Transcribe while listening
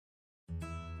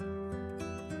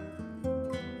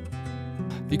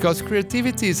because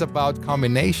creativity is about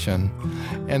combination.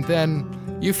 And then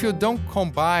if you don't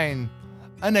combine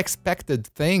unexpected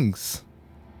things,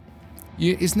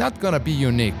 it's not gonna be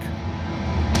unique.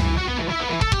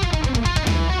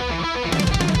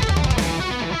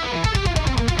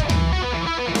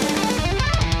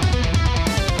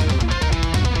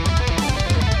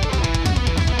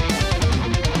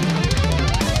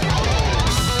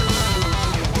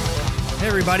 Hey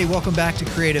everybody, welcome back to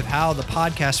Creative How, the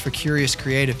podcast for curious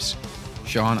creatives.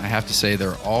 Sean, I have to say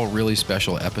they're all really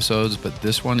special episodes, but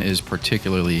this one is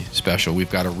particularly special. We've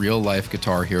got a real-life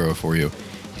guitar hero for you.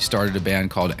 He started a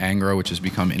band called Angro, which has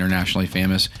become internationally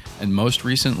famous, and most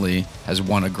recently has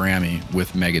won a Grammy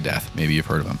with Megadeth. Maybe you've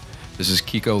heard of him. This is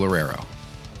Kiko Loureiro.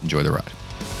 Enjoy the ride.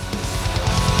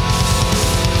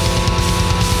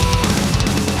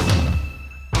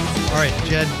 All right,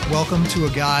 Jed, welcome to a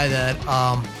guy that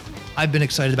I've been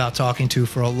excited about talking to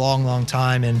for a long, long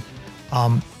time, and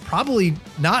probably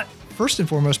not first and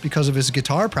foremost because of his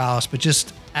guitar prowess, but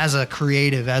just as a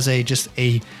creative, as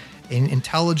an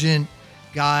intelligent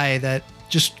guy that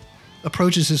just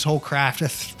approaches his whole craft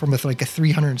from like a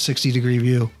 360-degree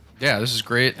view. Yeah, this is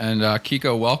great. And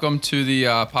Kiko, welcome to the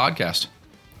podcast.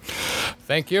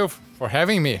 Thank you for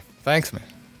having me. Thanks, man.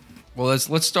 Well,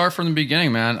 let's start from the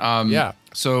beginning, man. Yeah.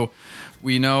 So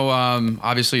we know,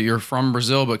 obviously, you're from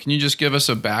Brazil, but can you just give us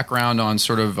a background on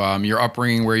sort of your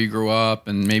upbringing, where you grew up,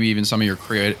 and maybe even some of your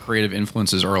creative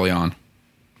influences early on?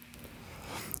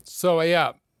 So,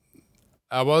 yeah,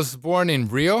 I was born in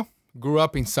Rio, grew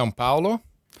up in São Paulo,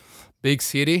 big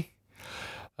city,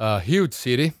 huge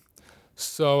city.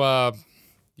 So,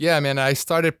 yeah, man, I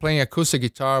started playing acoustic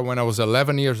guitar when I was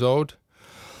 11 years old,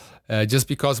 just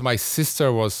because my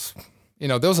sister was,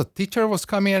 there was a teacher was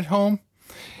coming at home.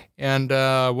 And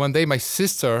one day my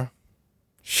sister,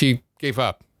 she gave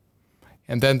up.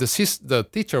 And then the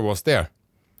teacher was there.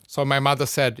 So my mother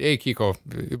said, hey, Kiko,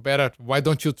 why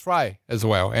don't you try as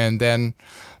well? And then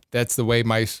that's the way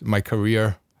my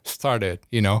career started,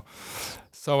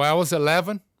 So I was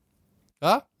 11.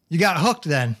 Huh? You got hooked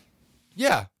then.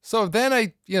 Yeah. So then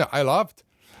I loved.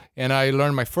 And I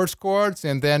learned my first chords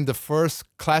and then the first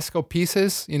classical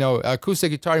pieces. Acoustic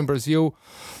guitar in Brazil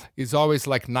is always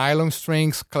like nylon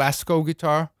strings, classical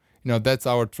guitar. That's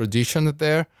our tradition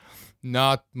there.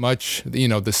 Not much,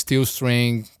 the steel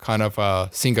string kind of a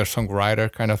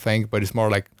singer-songwriter kind of thing, but it's more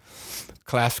like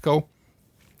classical.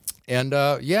 And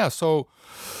so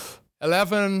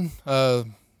 11, 12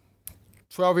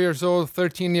 years old,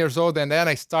 13 years old, and then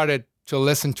I started to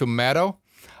listen to metal.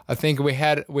 I think we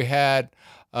had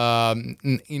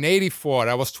in 84,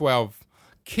 I was 12,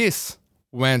 Kiss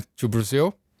went to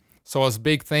Brazil. So it was a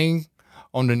big thing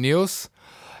on the news.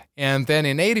 And then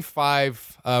in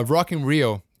 85, Rock in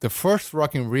Rio, the first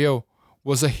Rock in Rio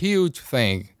was a huge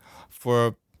thing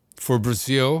for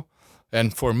Brazil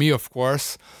and for me, of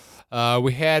course.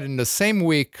 We had in the same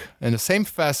week, in the same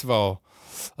festival,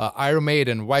 Iron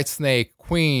Maiden, Whitesnake,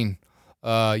 Queen,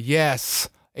 Yes,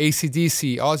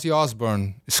 AC/DC, Ozzy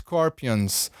Osbourne,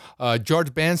 Scorpions,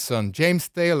 George Benson, James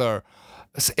Taylor,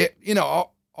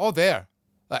 all there.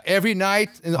 Every night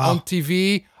on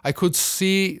TV, I could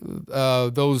see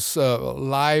those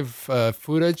live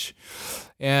footage,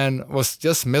 and it was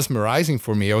just mesmerizing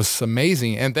for me. It was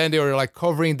amazing. And then they were like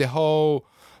covering the whole,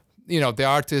 the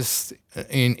artists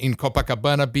in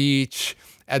Copacabana Beach,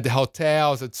 at the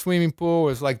hotels, at swimming pool.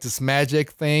 It was like this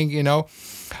magic thing,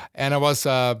 And I was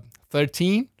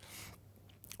 13.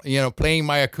 Playing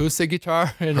my acoustic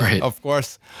guitar. And right. Of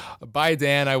course, by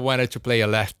then I wanted to play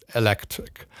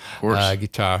electric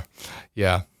guitar.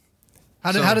 Yeah.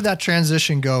 How did that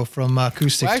transition go from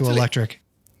acoustic to electric?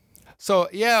 So,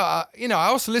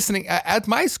 I was listening. At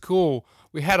my school,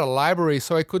 we had a library,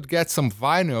 so I could get some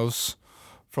vinyls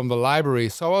from the library.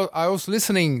 So I was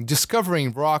listening,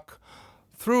 discovering rock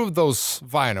through those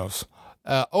vinyls.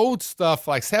 Old stuff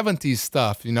like 70s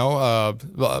stuff,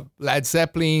 Led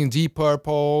Zeppelin, Deep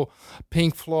Purple,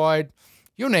 Pink Floyd,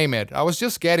 you name it. I was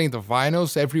just getting the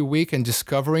vinyls every week and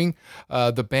discovering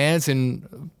the bands,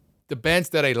 and the bands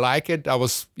that I liked, I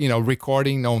was,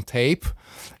 recording on tape.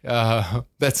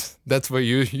 That's what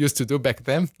you used to do back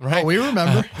then, right? Oh, we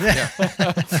remember. Yeah.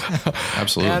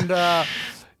 Absolutely.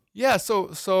 And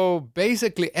so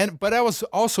basically, but I was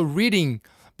also reading,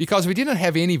 because we didn't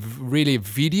have any really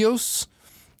videos,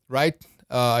 right?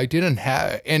 I didn't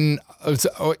have, and I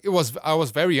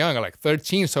was very young, like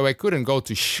 13, so I couldn't go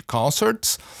to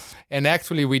concerts. And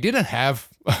actually, we didn't have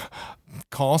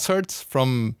concerts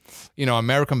from,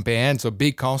 American bands or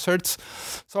big concerts.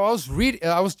 So I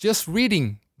was just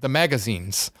reading the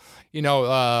magazines.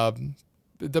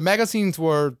 The magazines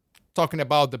were talking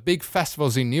about the big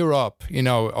festivals in Europe,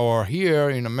 or here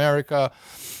in America.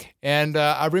 And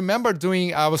I remember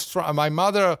my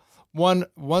mother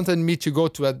wanted me to go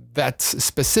to that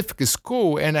specific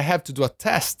school, and I had to do a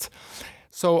test.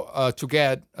 So to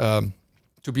get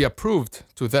to be approved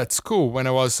to that school when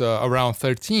I was around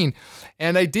 13.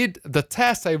 And I did the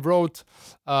test. I wrote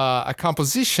a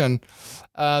composition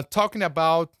talking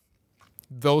about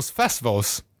those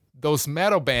festivals, those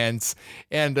metal bands,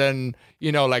 and then,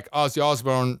 like Ozzy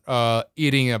Osbourne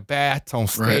eating a bat on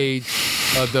stage,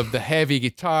 the heavy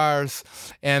guitars,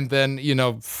 and then,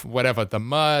 whatever, the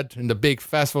mud and the big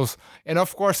festivals. And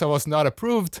of course, I was not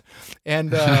approved.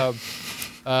 And the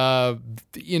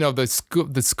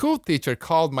school teacher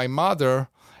called my mother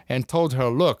and told her,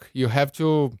 look, you have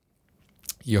to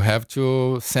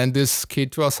send this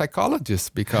kid to a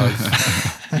psychologist because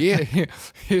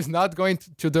he's not going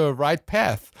to the right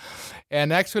path.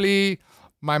 And actually,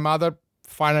 my mother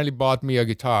finally bought me a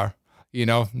guitar.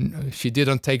 She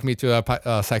didn't take me to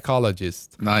a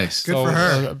psychologist. Nice. Good for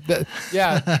her.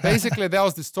 Basically that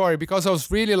was the story, because I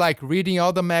was really like reading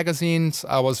all the magazines.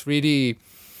 I was really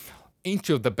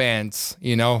into the bands,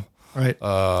 Right.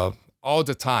 All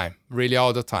the time, really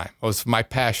all the time. It was my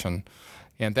passion.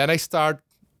 And then I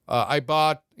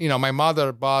bought, my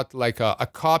mother bought like a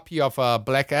copy of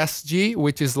Black SG,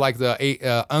 which is like the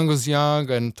Angus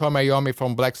Young and Tom Iommi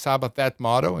from Black Sabbath, that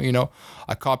model,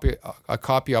 a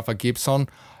copy of a Gibson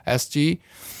SG.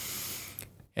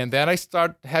 And then I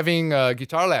started having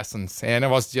guitar lessons, and it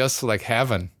was just like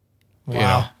heaven,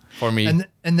 for me.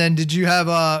 And then did you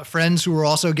have friends who were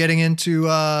also getting into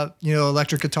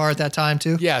electric guitar at that time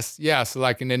too? Yes.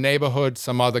 Like in the neighborhood,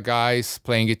 some other guys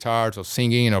playing guitars or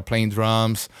singing or playing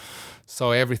drums.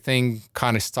 So everything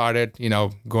kind of started,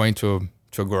 going to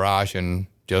a garage and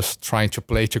just trying to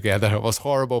play together. It was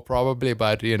horrible probably,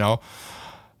 but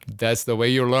that's the way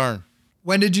you learn.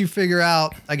 When did you figure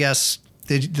out, I guess,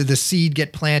 did the seed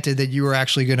get planted that you were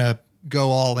actually going to go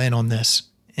all in on this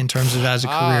in terms of as a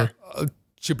career?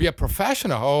 To be a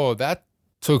professional, that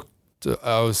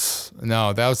was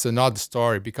another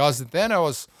story, because then I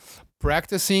was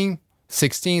practicing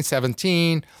 16,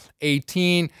 17,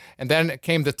 18, and then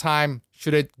came the time,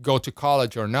 should I go to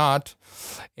college or not?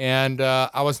 And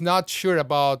I was not sure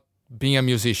about being a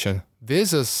musician.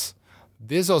 This was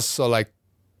like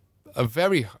a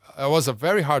very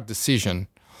hard decision.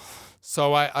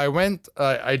 So I went,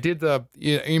 I did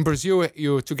in Brazil,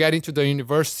 to get into the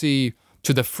university,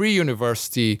 to the free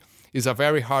university, is a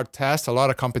very hard test, a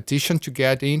lot of competition to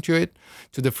get into it,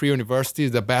 to the free university,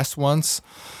 the best ones.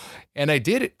 And I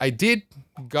did it. I did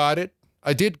got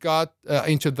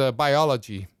into the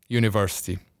biology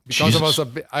university, because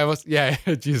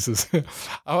Jesus.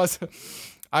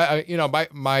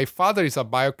 My father is a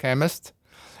biochemist,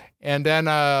 and then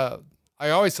I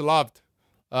always loved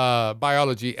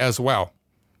biology as well,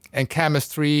 and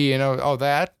chemistry, all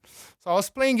that. So I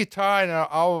was playing guitar, and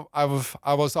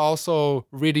I was also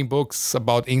reading books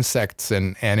about insects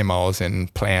and animals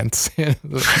and plants. It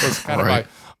was kind of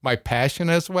my passion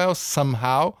as well,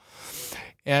 somehow.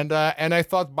 And I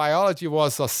thought biology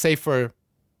was a safer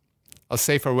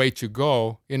way to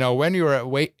go. When you're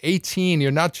 18,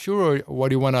 you're not sure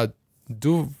what you want to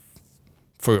do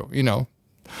for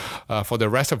the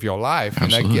rest of your life.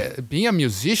 Absolutely. And being a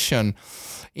musician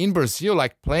in Brazil,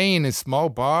 like playing in small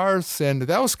bars, and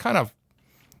that was kind of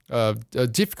a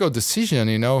difficult decision,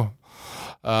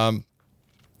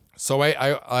 So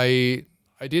I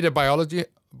did a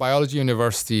biology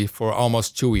university for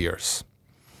almost 2 years.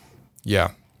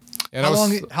 Yeah. And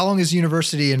How long is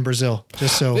university in Brazil?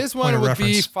 Just so this one would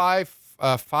be 5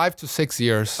 to 6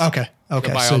 years. Okay.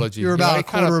 Biology. So you're about a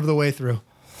quarter of the way through.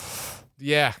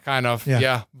 Yeah, kind of.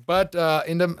 Yeah. But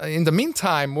in the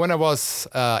meantime, when I was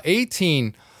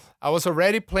 18, I was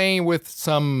already playing with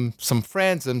some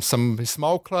friends and some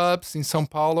small clubs in São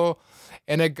Paulo,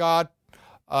 and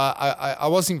I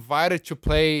was invited to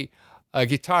play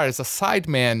guitar as a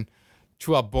sideman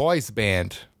to a boys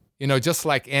band, just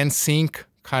like NSYNC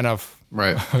kind of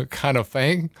kind of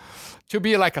thing, to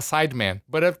be like a sideman,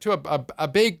 but to a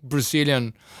big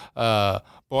Brazilian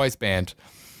boys band.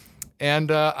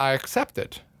 And I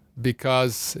accepted,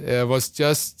 because it was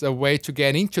just a way to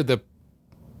get into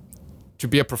to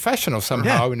be a professional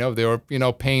somehow. Yeah. They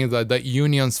were, paying the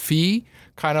union's fee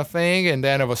kind of thing. And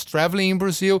then I was traveling in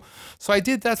Brazil. So I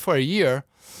did that for a year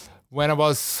when I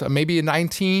was maybe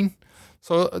 19.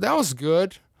 So that was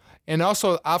good. And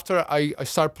also after I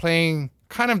started playing,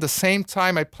 kind of the same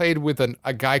time, I played with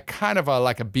a guy, kind of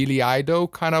like a Billy Idol,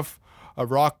 kind of a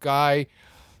rock guy.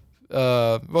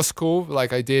 It was cool.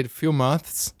 Like I did a few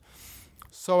months.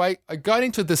 So I got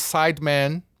into the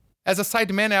sideman as a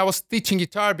sideman, I was teaching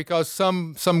guitar because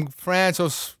some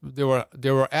friends they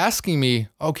were asking me,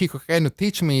 "Oh, Kiko, can you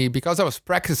teach me?" Because I was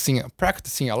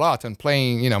practicing a lot and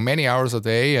playing, many hours a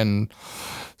day, and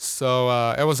so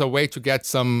it was a way to get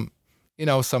some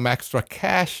extra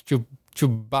cash to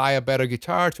buy a better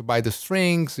guitar, to buy the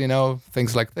strings,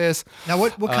 things like this. Now,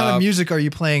 what kind of music are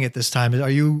you playing at this time? Are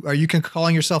you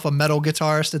calling yourself a metal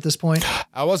guitarist at this point?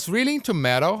 I was really into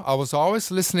metal. I was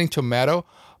always listening to metal,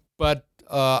 but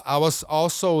I was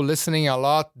also listening a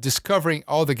lot, discovering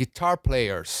all the guitar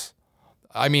players.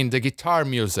 I mean, the guitar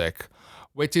music,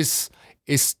 which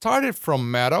it started from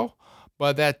metal,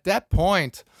 but at that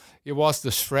point, it was the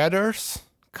shredders,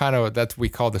 kind of that we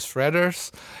call the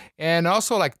shredders, and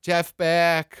also like Jeff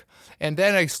Beck. And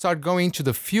then I start going into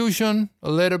the fusion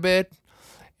a little bit,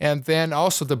 and then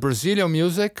also the Brazilian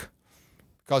music,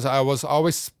 because I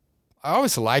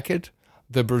always liked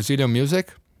the Brazilian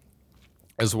music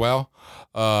as well,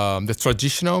 the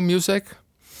traditional music,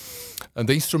 and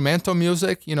the instrumental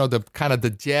music, the kind of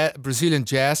the Brazilian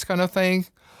jazz kind of thing.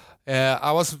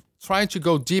 I was trying to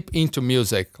go deep into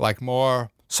music, like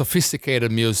more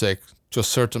sophisticated music to a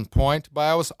certain point, but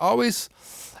I was always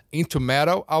into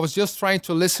metal. I was just trying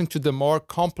to listen to the more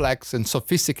complex and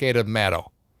sophisticated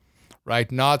metal, right?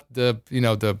 Not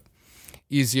the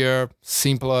easier,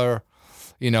 simpler,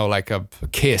 like a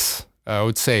Kiss, I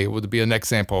would say, would be an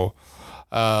example.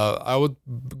 I would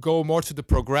go more to the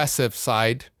progressive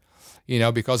side,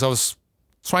 because I was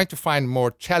trying to find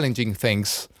more challenging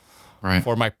things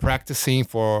for my practicing.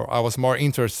 I was more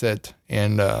interested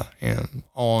in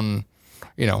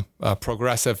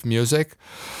progressive music.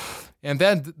 And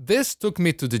then this took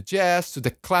me to the jazz, to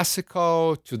the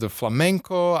classical, to the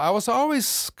flamenco. I was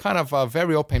always kind of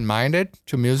very open-minded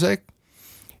to music,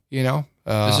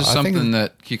 This is something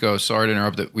that, Kiko, sorry to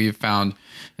interrupt, that we've found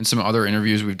in some other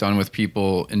interviews we've done with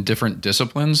people in different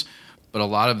disciplines, but a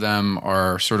lot of them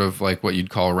are sort of like what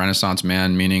you'd call a Renaissance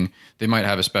man, meaning they might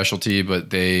have a specialty, but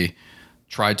they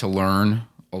tried to learn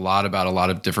a lot about a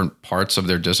lot of different parts of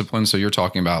their discipline. So you're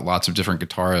talking about lots of different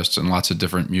guitarists and lots of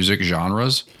different music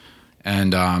genres.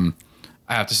 And I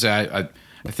have to say,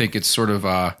 I think it's sort of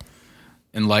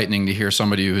enlightening to hear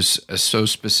somebody who's so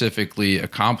specifically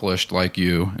accomplished like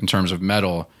you in terms of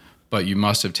metal, but you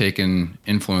must have taken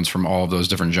influence from all of those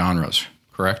different genres,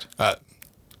 correct?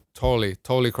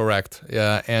 Totally correct.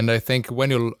 Yeah, and I think when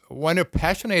you're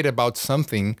passionate about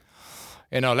something,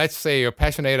 let's say you're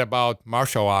passionate about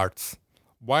martial arts,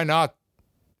 why not,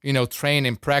 train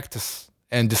and practice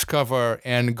and discover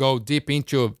and go deep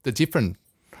into the different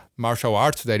martial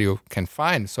arts that you can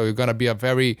find. So you're going to be a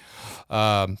very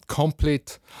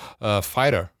complete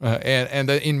fighter. And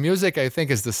in music, I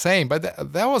think it's the same. But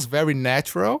that was very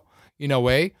natural in a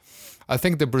way. I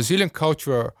think the Brazilian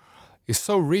culture is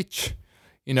so rich.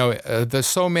 There's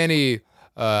so many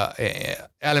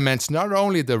elements, not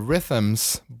only the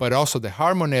rhythms, but also the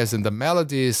harmonies and the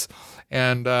melodies.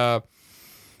 And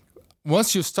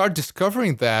once you start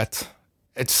discovering that,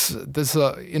 there's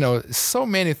so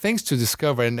many things to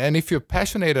discover, and if you're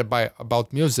passionate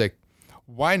about music,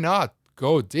 why not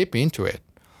go deep into it?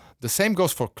 The same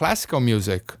goes for classical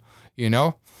music,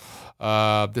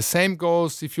 the same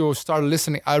goes if you start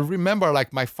listening. I remember,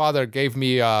 like, my father gave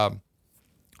me a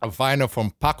vinyl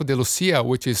from Paco de Lucia,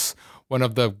 which is one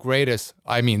of the greatest,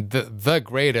 the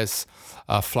greatest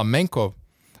flamenco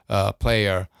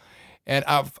player, and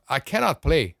I cannot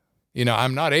play.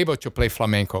 I'm not able to play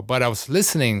flamenco, but I was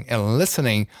listening,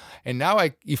 and now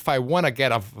if I want to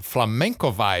get a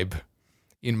flamenco vibe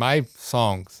in my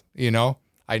songs, I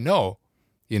know,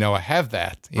 I have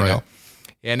that, Right.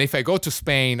 And if I go to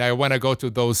Spain, I want to go to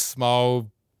those small,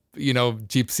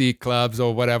 gypsy clubs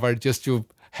or whatever, just to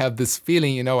have this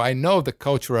feeling, I know the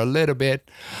culture a little bit.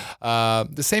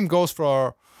 The same goes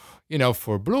for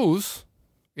blues,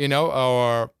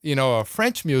 or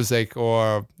French music,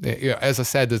 or as I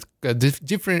said,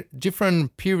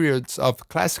 different periods of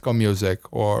classical music,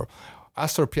 or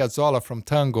Astor Piazzolla from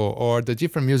tango, or the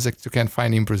different music you can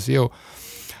find in Brazil.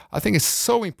 I think it's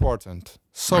so important.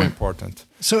 Important.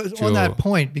 So on that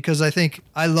point, because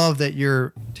I love that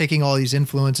you're taking all these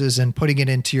influences and putting it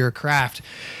into your craft.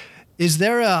 Is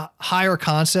there a higher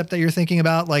concept that you're thinking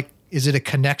about? Like, is it a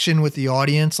connection with the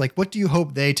audience? Like, what do you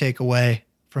hope they take away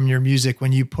from your music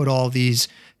when you put all these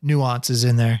nuances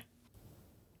in there?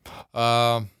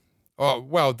 Well,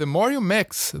 the more you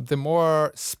mix, the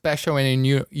more special and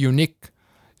unique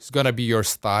is going to be your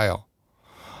style.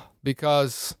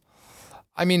 Because,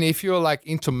 if you're like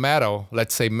into metal,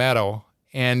 let's say metal,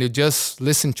 and you just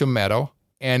listen to metal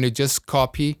and you just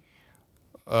copy,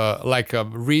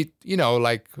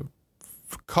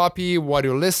 copy what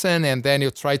you listen and then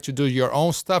you try to do your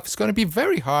own stuff, it's going to be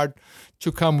very hard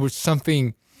to come with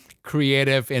something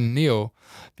creative and new,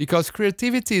 because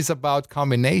creativity is about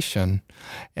combination.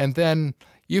 And then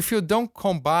if you don't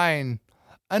combine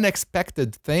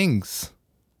unexpected things,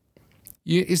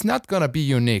 it's not going to be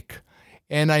unique.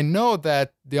 And I know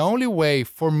that the only way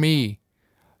for me,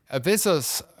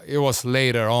 it was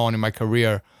later on in my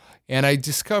career, and I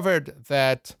discovered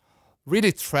that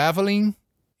really traveling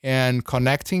and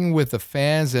connecting with the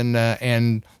fans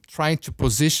and trying to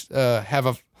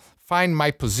find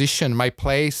my position, my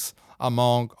place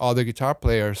among other guitar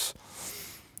players.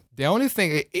 The only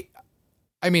thing,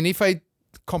 if I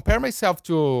compare myself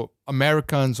to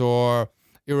Americans or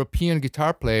European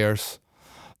guitar players,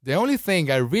 the only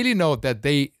thing I really know that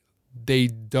they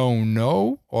don't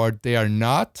know or they're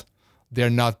not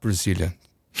Brazilian.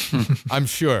 I'm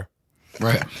sure.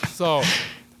 Right. So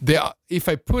if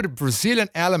I put Brazilian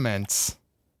elements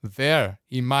there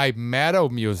in my metal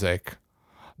music,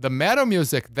 the metal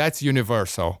music, that's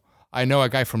universal. I know a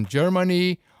guy from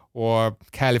Germany or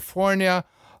California.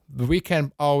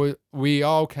 We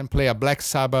all can play a Black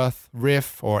Sabbath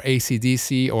riff or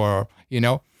AC/DC or,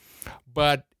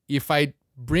 But if I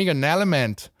bring an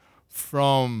element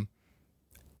from,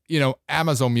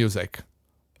 Amazon music,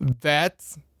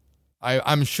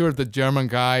 I'm sure the German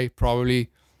guy probably,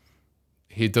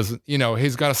 he doesn't,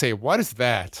 he's going to say, what is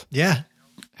that? Yeah.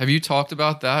 Have you talked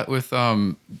about that with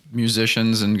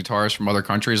musicians and guitarists from other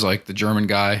countries? Like the German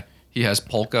guy, he has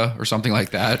polka or something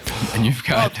like that, and you've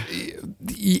got...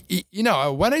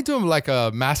 when I do like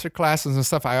master classes and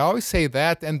stuff, I always say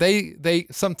that, and they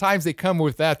sometimes they come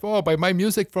with that. Oh, but my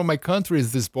music from my country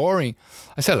is this boring.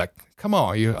 I said, come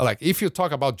on, if you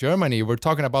talk about Germany, we're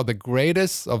talking about the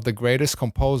greatest of the greatest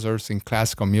composers in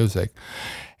classical music,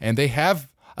 and they have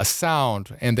a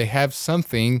sound and they have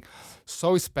something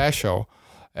so special.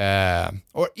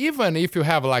 Or even if you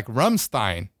have like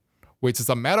Rammstein, which is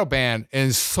a metal band and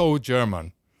is so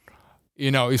German,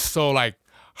 it's so like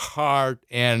hard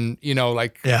and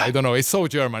I don't know, it's so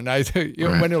German.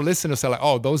 When you listen, you say like,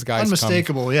 oh, those guys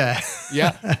unmistakable. Yeah.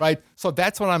 Yeah, right. So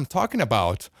that's what I'm talking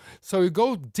about. So you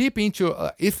go deep into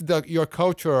if your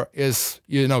culture is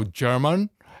German,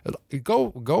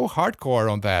 go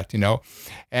hardcore on that,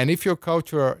 and if your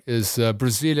culture is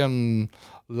Brazilian,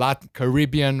 Latin,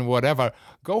 Caribbean, whatever,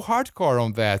 go hardcore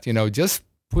on that, just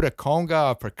put a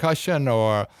conga, a percussion,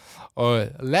 or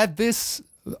let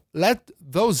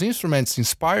those instruments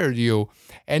inspire you,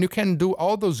 and you can do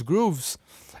all those grooves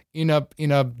in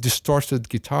a distorted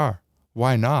guitar.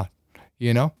 Why not?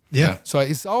 Yeah. So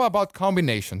it's all about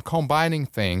combining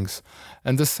things,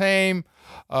 and the same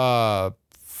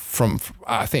from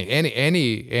I think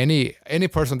any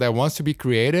person that wants to be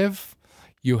creative,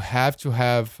 you have to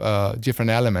have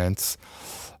different elements.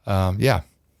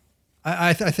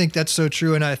 I think that's so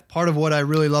true. And part of what I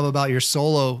really love about your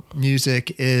solo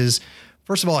music is,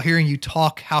 first of all, hearing you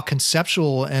talk how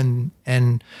conceptual and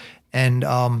kind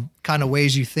of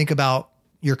ways you think about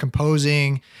your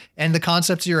composing and the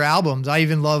concepts of your albums. I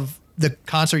even love the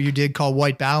concert you did called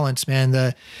White Balance, man,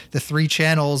 the 3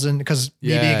 channels. And because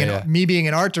me being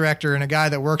an art director and a guy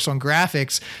that works on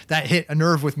graphics, that hit a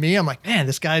nerve with me. I'm like, man,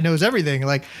 this guy knows everything.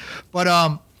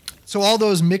 So all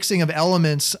those mixing of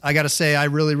elements, I got to say, I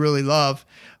really, really love.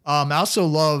 I also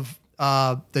love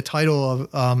the title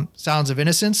of Sounds of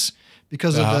Innocence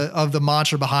because of the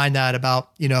mantra behind that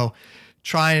about,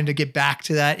 trying to get back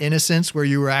to that innocence where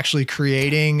you were actually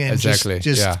creating and just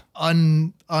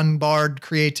unbarred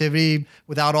creativity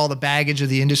without all the baggage of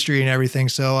the industry and everything.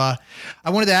 So I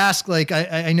wanted to ask,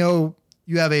 I know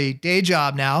you have a day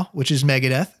job now, which is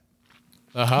Megadeth,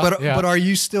 but are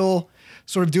you still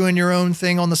sort of doing your own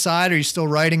thing on the side? Are you still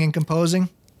writing and composing?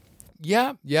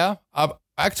 Yeah.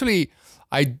 Actually,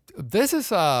 this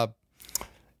is a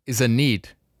need.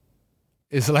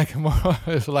 It's like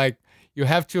you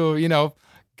have to,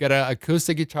 get an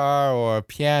acoustic guitar or a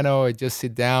piano and just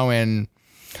sit down and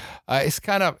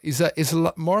it's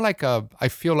more like I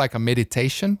feel like a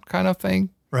meditation kind of thing.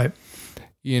 Right.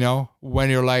 When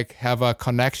you're have a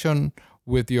connection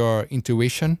with your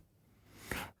intuition,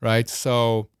 right?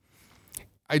 So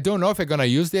I don't know if I'm going to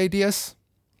use the ideas,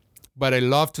 but I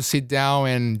love to sit down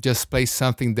and just play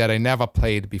something that I never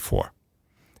played before.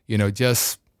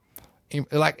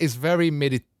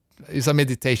 It's a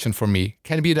meditation for me.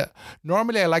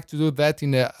 Normally I like to do that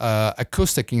in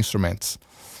acoustic instruments,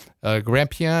 a grand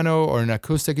piano or an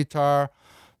acoustic guitar.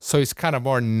 So it's kind of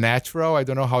more natural. I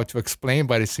don't know how to explain,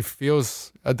 but it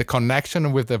feels the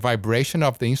connection with the vibration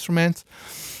of the instrument.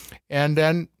 And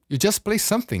then you just play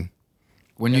something.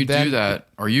 When you do that,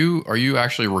 are you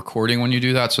actually recording when you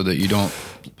do that so that you don't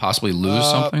possibly lose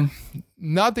something?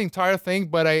 Not the entire thing,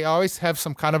 but I always have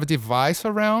some kind of a device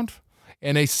around,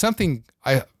 and it's something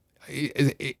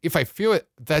if I feel it,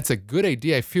 that's a good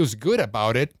idea, I feels good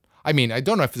about it. I mean, I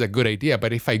don't know if it's a good idea,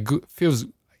 but if I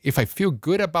feel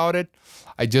good about it,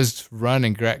 I just run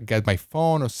and get my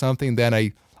phone or something, then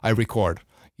I record.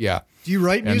 Yeah. Do you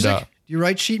write music? Do you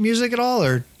write sheet music at all,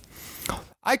 or?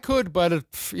 I could, but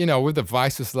with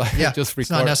devices like just record, it's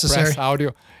not necessary. Press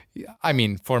audio. I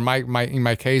mean, for in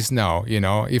my case, no.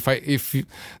 If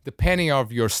depending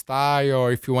of your style,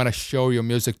 or if you want to show your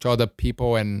music to other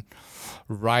people, and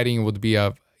writing would be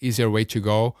a easier way to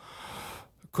go.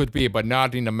 Could be, but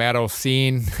not in the metal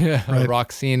scene. Right.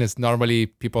 Rock scene is normally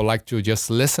people like to just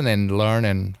listen and learn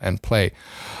and play.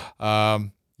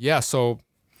 So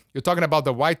you're talking about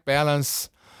the white balance.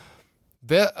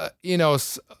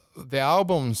 The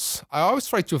albums, I always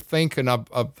try to think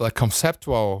of the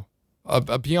conceptual,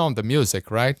 beyond the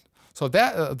music, right? So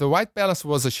that the White Balance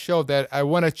was a show that I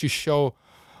wanted to show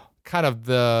kind of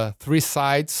the three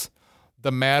sides,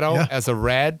 the metal as the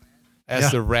red,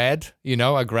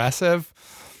 aggressive.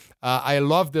 I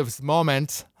love this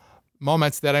moments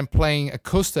that I'm playing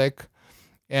acoustic,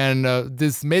 and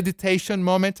this meditation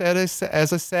moment,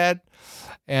 as I said,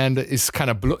 and it's kind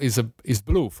of blue. Is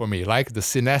blue for me, like the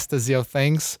synesthesia of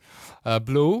things,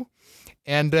 blue,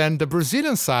 and then the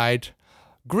Brazilian side,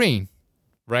 green,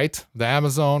 right? The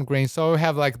Amazon green. So we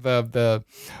have like the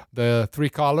three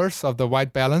colors of the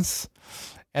White Balance,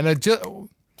 and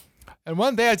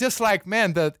one day I just like,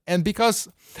 man, and because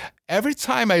every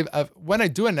time when I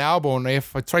do an album,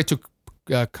 if I try to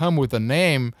come with a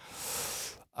name,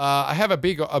 I have a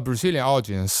big Brazilian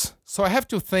audience, so I have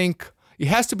to think. It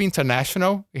has to be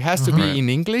international. It has to be in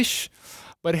English,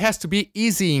 but it has to be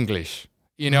easy English,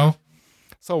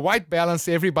 So White Balance,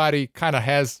 everybody kind of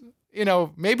has,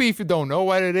 maybe if you don't know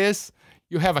what it is,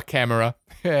 you have a camera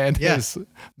and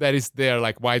that is there,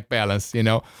 like White Balance,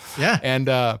 Yeah. And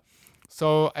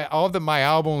so all of my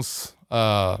albums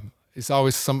is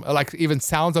always some, like even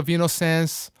Sounds of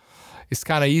Innocence. It's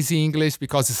kind of easy English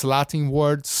because it's Latin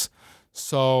words.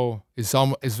 So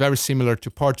it's very similar to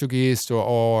Portuguese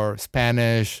or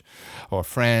Spanish or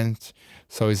French.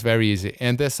 So it's very easy.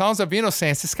 And the Sounds of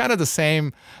Innocence is kind of the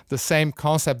same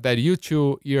concept that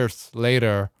U2 years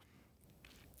later,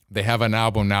 they have an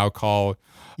album now called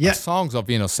Songs of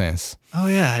Innocence. Oh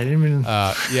yeah, I didn't even.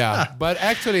 But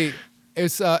actually,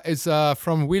 it's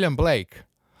from William Blake.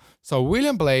 So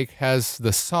William Blake has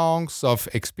the Songs of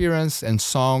Experience and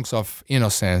Songs of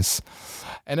Innocence,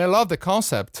 and I love the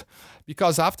concept.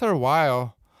 Because after a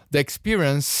while, the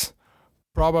experience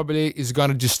probably is going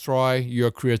to destroy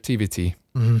your creativity.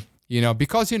 Mm-hmm.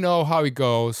 Because you know how it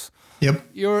goes. Yep.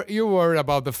 You're worried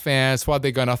about the fans, what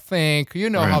they're going to think.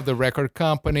 How the record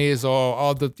companies or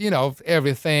all the,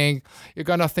 everything. You're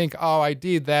going to think, oh, I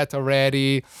did that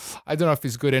already. I don't know if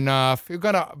it's good enough. You're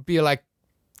going to be like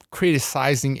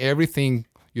criticizing everything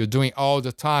you're doing all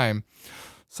the time.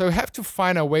 So you have to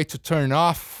find a way to turn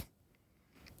off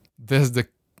the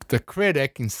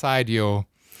critic inside you,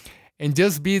 and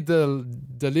just be the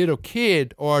little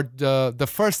kid or the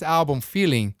first album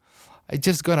feeling. I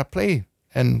just gonna play,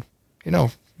 and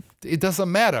it doesn't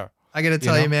matter. I gotta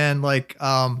tell you, man, like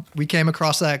we came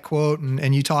across that quote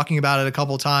and you talking about it a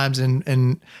couple of times,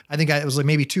 and I think it was like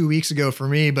maybe 2 weeks ago for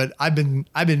me, but I've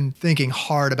been thinking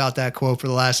hard about that quote for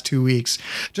the last 2 weeks,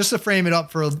 just to frame it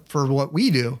up for what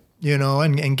we do,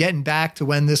 and getting back to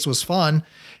when this was fun.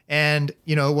 And,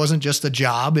 it wasn't just a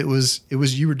job. It was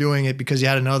you were doing it because you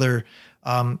had another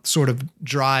sort of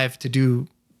drive to do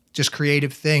just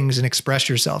creative things and express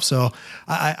yourself. So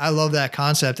I love that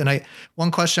concept. And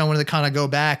one question I wanted to kind of go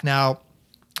back now,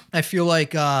 I feel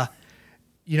like,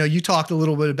 you talked a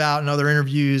little bit about in other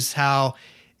interviews how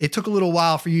it took a little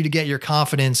while for you to get your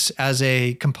confidence as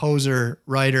a composer,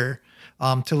 writer,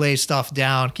 to lay stuff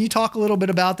down. Can you talk a little bit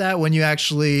about that when you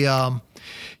actually,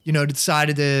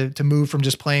 decided to move from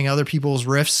just playing other people's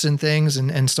riffs and things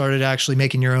and started actually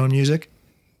making your own music?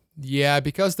 Yeah,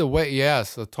 because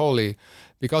totally.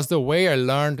 Because the way I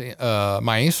learned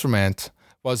my instrument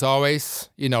was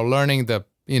always, learning the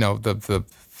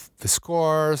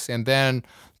scores and then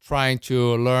trying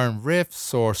to learn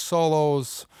riffs or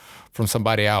solos from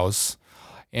somebody else.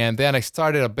 And then I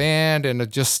started a band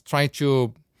and just trying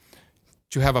to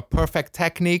have a perfect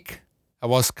technique. I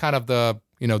was kind of the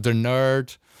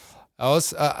nerd.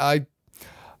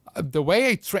 The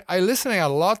way I listening a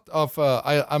lot of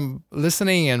I'm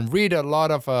listening and read a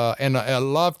lot of and I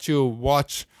love to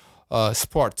watch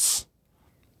sports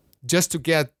just to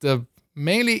get the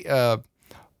mainly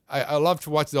I love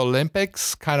to watch the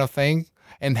Olympics kind of thing,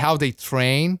 and how they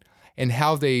train and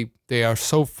how they are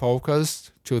so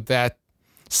focused to that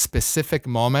specific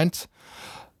moment.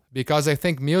 Because I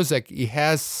think music, it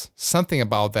has something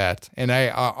about that. And I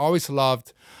always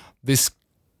loved this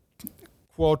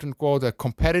quote unquote a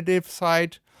competitive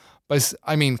side, but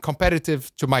I mean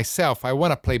competitive to myself. I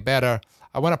want to play better.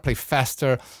 I want to play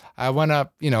faster. I want to,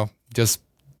 just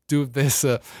do this.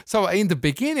 So in the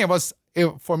beginning,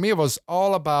 for me, it was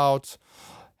all about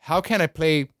how can I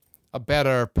play a better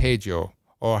arpeggio,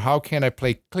 or how can I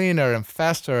play cleaner and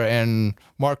faster and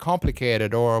more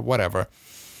complicated, or whatever.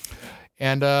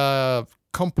 And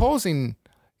composing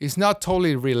is not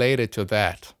totally related to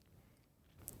that.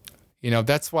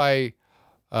 That's why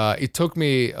it took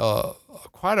me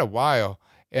quite a while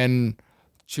and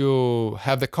to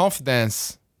have the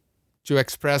confidence to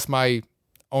express my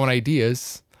own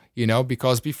ideas,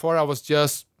 because before I was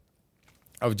just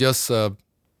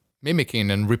mimicking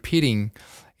and repeating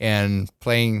and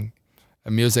playing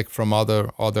music from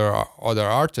other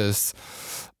artists.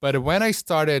 But when I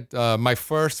started my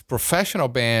first professional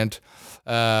band,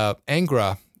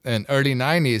 Angra, in early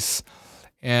 90s,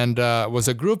 and was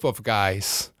a group of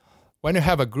guys. When you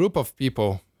have a group of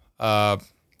people, I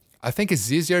think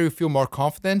it's easier, you feel more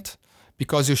confident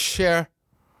because you share,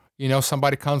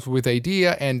 somebody comes with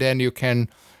idea and then you can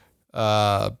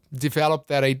develop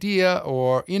that idea,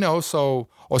 or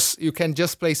you can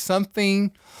just play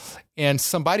something and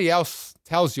somebody else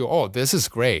tells you, oh, this is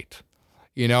great.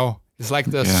 It's like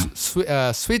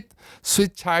the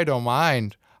Sweet Child O'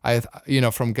 Mine,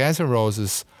 from Guns N'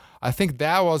 Roses. I think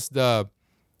that was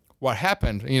what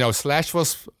happened. Slash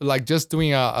was like just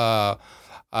doing a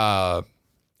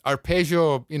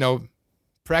arpeggio,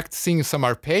 practicing some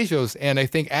arpeggios, and I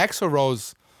think Axl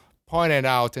Rose pointed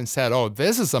out and said, oh,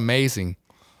 this is amazing.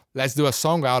 Let's do a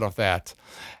song out of that.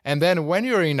 And then when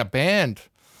you're in a band,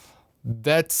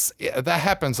 that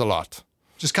happens a lot.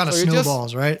 Just kind of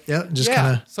snowballs, right?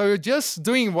 Yeah. So you're just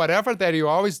doing whatever that you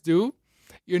always do.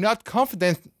 You're not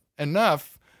confident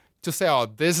enough to say, oh,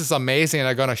 this is amazing and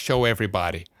I'm going to show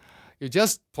everybody. You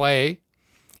just play,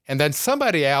 and then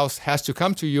somebody else has to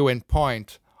come to you and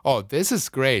point, oh, this is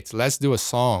great. Let's do a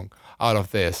song out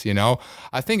of this,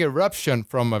 I think Eruption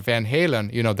from Van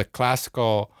Halen, the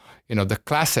classical, the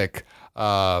classic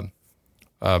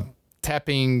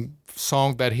tapping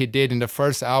song that he did in the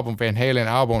first album, Van Halen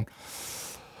album,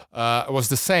 was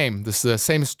the same. This is the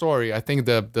same story. I think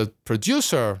the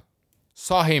producer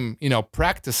saw him,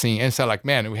 practicing and said, like,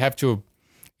 man, we have to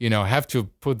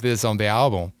put this on the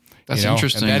album. That's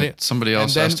interesting. Somebody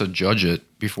else has to judge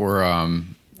it before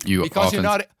you.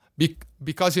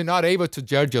 Because you're not able to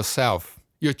judge yourself.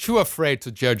 You're too afraid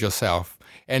to judge yourself,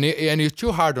 and you're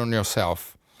too hard on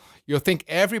yourself. You think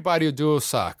everybody you do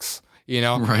sucks.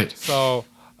 Right. So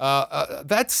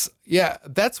that's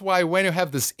why when you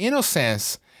have this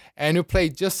innocence and you play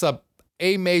just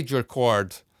A major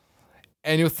chord,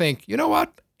 and you think, you know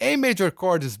what, A major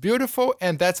chord is beautiful,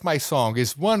 and that's my song.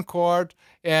 It's one chord,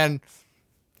 and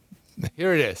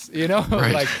here it is.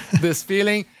 Right. Like this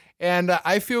feeling. And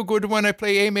I feel good when I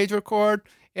play A major chord,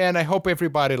 and I hope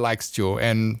everybody likes too.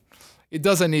 And it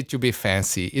doesn't need to be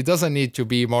fancy. It doesn't need to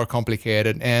be more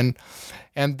complicated. And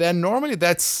then normally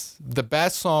that's the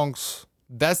best songs.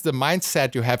 That's the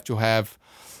mindset you have to have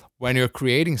when you're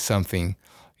creating something,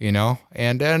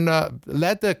 And then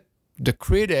let the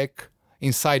critic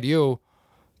inside you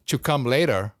to come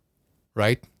later,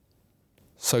 right?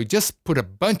 So just put a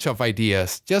bunch of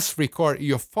ideas. Just record.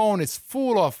 Your phone is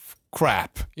full of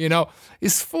crap,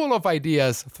 It's full of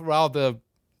ideas throughout the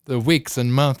weeks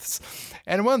and months.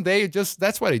 And one day,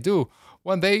 that's what I do.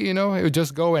 One day, you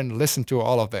just go and listen to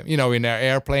all of them, in an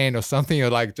airplane or something. You're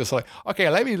like, okay,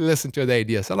 let me listen to the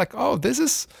ideas. I'm like, oh,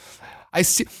 I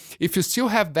see. If you still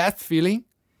have that feeling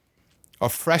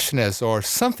of freshness or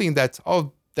something that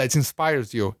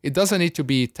inspires you, it doesn't need to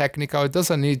be technical. It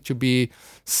doesn't need to be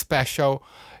special.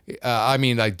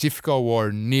 Like difficult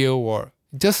or new, or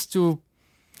just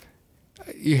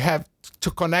you have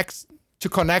to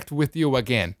connect with you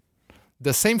again.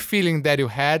 The same feeling that you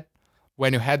had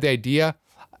when you had the idea,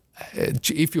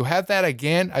 if you have that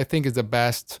again, I think is the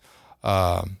best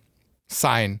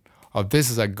sign of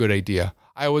this is a good idea.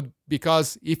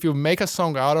 Because if you make a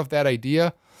song out of that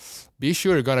idea, be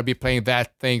sure you're going to be playing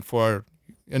that thing for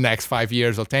the next 5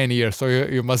 years or 10 years. So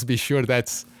you must be sure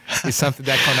it's something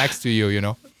that connects to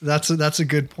you, That's a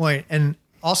good point. And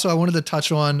also I wanted to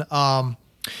touch on,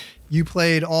 you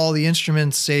played all the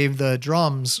instruments save the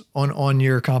drums on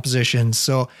your compositions.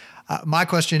 So my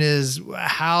question is,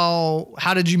 how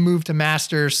did you move to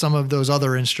master some of those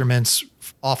other instruments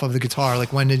off of the guitar? Like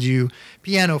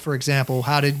piano, for example,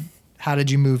 how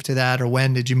did you move to that, or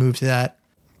when did you move to that?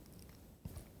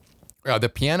 The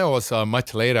piano was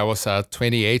much later. I was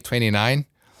 28, 29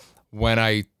 when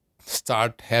I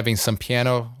start having some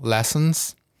piano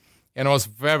lessons, and it was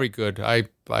very good.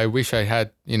 I wish I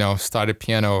had started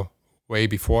piano way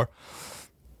before.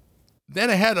 Then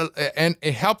I had and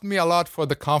it helped me a lot for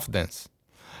the confidence,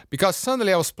 because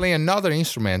suddenly I was playing another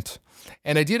instrument,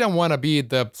 and I didn't want to be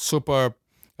the super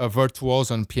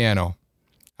virtuoso on piano.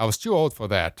 I was too old for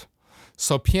that.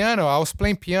 So piano, I was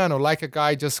playing piano like a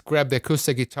guy just grabbed the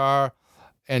acoustic guitar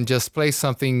and just play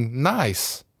something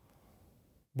nice.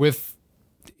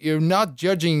 You're not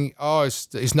judging,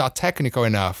 it's not technical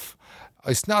enough.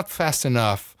 It's not fast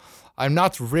enough. I'm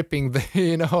not ripping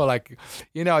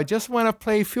I just want to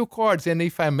play a few chords. And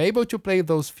if I'm able to play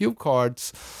those few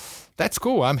chords, that's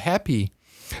cool. I'm happy.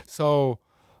 So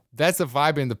that's the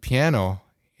vibe in the piano.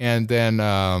 And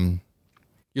then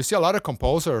you see a lot of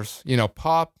composers,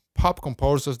 pop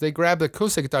composers, they grab the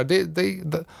acoustic guitar.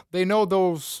 They know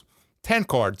those 10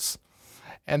 chords,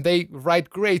 and they write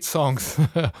great songs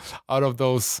out of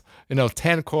those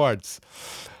 10 chords.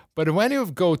 But when you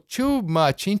go too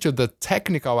much into the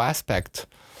technical aspect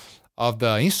of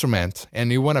the instrument,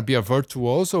 and you want to be a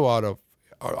virtuoso out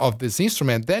of this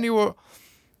instrument, then you're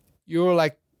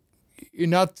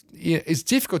not. It's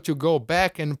difficult to go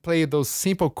back and play those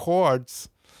simple chords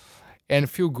and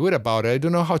feel good about it. I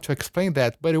don't know how to explain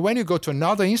that. But when you go to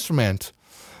another instrument,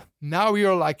 now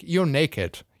you're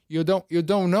naked. You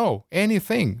don't know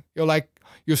anything.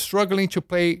 You're struggling to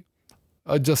play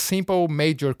just simple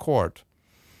major chord.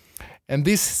 And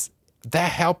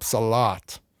that helps a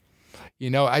lot.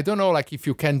 I don't know, if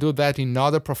you can do that in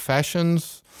other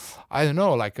professions. I don't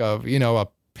know, a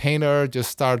painter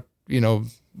just start,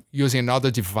 using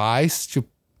another device to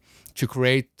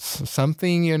create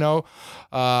something,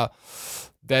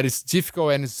 that is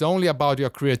difficult, and it's only about your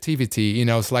creativity.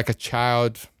 It's like a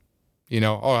child,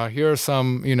 here's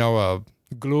some,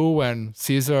 glue and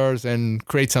scissors and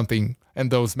create something. And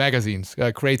those magazines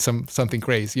create something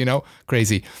crazy,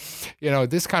 crazy,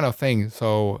 this kind of thing.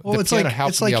 So the piano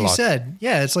helps me a lot.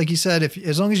 It's like you said,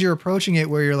 as long as you're approaching it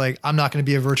where you're like, I'm not going to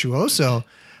be a virtuoso,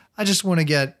 I just want to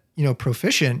get,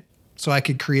 proficient so I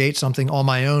could create something on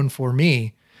my own for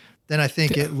me. Then I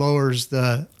think it lowers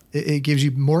it gives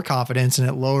you more confidence, and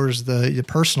it lowers the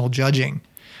personal judging.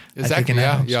 Exactly.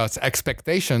 Yeah. It's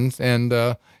expectations, and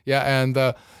it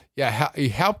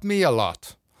helped me a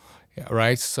lot. Yeah,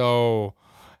 right. So,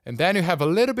 and then you have a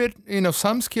little bit,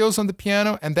 some skills on the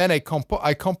piano, and then I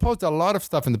composed a lot of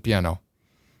stuff in the piano,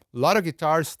 a lot of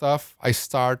guitar stuff. I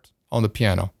start on the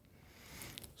piano.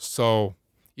 So,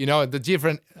 the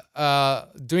different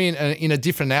doing in a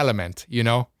different element.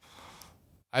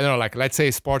 I don't know, let's say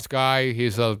a sports guy,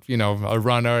 he's a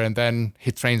runner, and then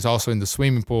he trains also in the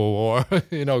swimming pool,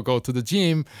 or go to the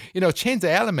gym. Change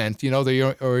the element,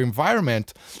 your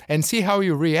environment, and see how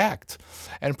you react.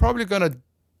 And probably gonna,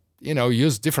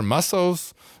 use different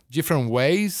muscles, different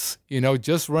ways.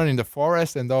 Just run in the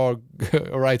forest and or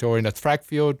in a track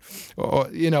field, or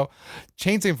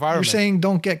change the environment. You're saying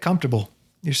don't get comfortable.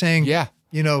 You're saying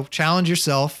challenge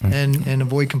yourself and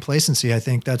avoid complacency. I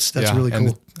think that's really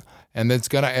cool. And it's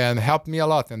gonna help me a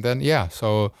lot. And then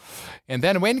and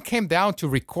then when it came down to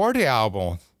record the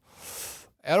album,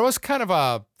 it was kind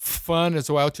of fun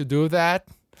as well to do that.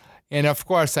 And of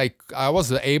course, I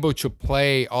was able to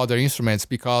play other instruments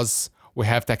because we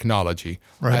have technology.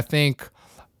 Right. I think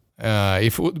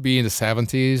if it would be in the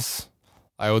 70s,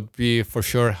 I would be for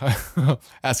sure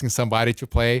asking somebody to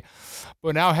play.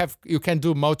 But now you can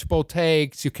do multiple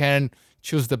takes. You can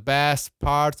choose the best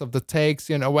parts of the takes.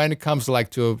 When it comes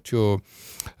to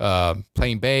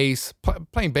playing bass.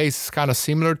 Playing bass is kind of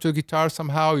similar to guitar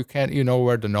somehow. You can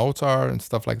where the notes are and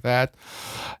stuff like that.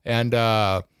 And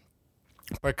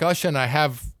percussion, I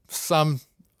have some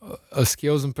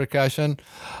skills in percussion,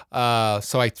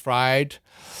 so I tried,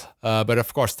 but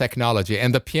of course technology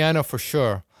and the piano for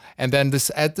sure. And then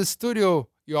at the studio,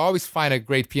 you always find a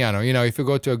great piano. If you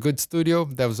go to a good studio,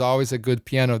 there was always a good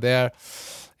piano there,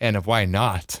 and why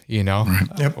not? Right.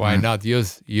 Yep. Why not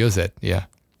use it? Yeah.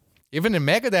 Even in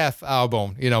Megadeth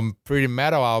album, pretty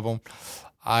metal album,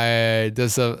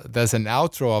 there's an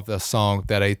outro of the song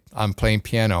that I'm playing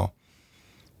piano.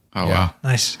 Oh, yeah. Wow.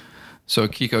 Nice. So,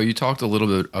 Kiko, you talked a little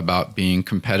bit about being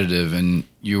competitive, and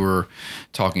you were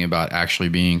talking about actually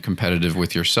being competitive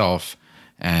with yourself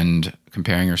and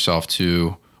comparing yourself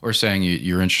to, or saying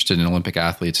you're interested in Olympic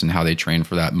athletes and how they train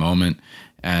for that moment.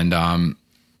 And I'm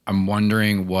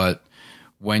wondering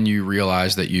when you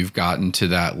realize that you've gotten to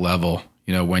that level,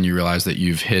 when you realize that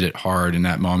you've hit it hard in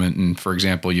that moment. And for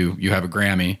example, you have a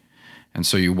Grammy, and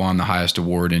so you won the highest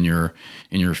award in your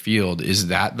field. Is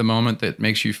that the moment that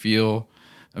makes you feel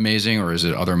amazing, or is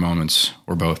it other moments,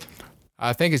 or both?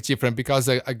 I think it's different because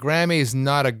a Grammy is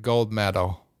not a gold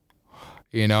medal.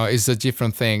 It's a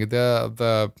different thing.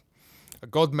 The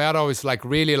gold medal is like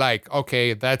really like,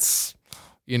 okay, that's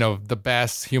the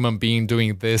best human being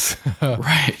doing this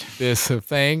Right. this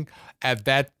thing at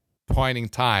that point in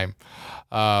time.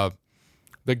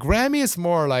 The Grammy is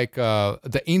more like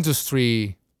the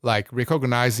industry, like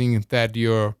recognizing that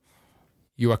you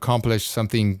accomplished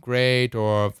something great,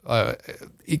 or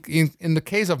in the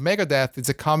case of Megadeth, it's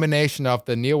a combination of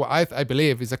I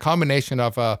believe it's a combination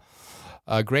of a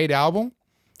great album.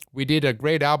 We did a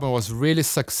great album. It was really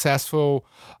successful.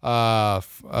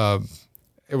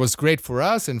 It was great for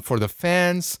us and for the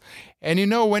fans. And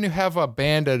when you have a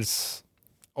band that's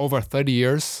over 30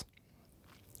 years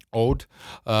old,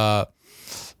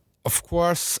 of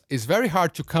course, it's very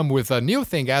hard to come with a new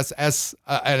thing as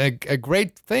a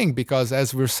great thing, because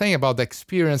as we're saying about the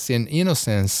experience in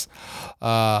Innocence,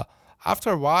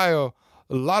 after a while,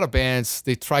 a lot of bands,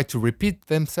 they try to repeat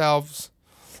themselves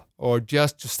or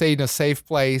just to stay in a safe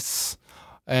place.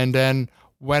 And then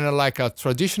when like a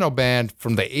traditional band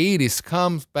from the 80s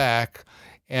comes back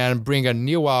and bring a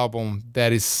new album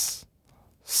that it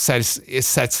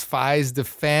satisfies the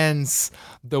fans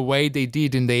the way they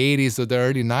did in the 80s or the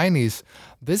early 90s,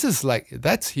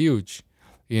 that's huge,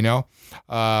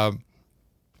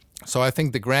 So I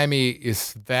think the Grammy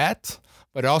is that,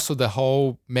 but also the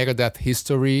whole Megadeth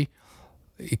history,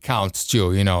 it counts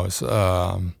too,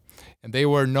 and they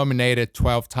were nominated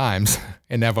 12 times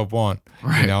and never won,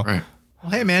 Right.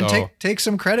 Well, hey man, take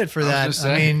some credit for that.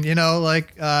 I mean,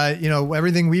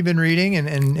 everything we've been reading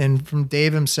and from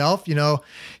Dave himself,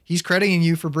 he's crediting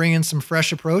you for bringing some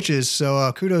fresh approaches.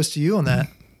 So kudos to you on that.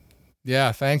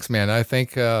 Yeah, thanks, man. I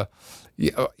think, I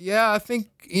think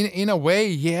in a way,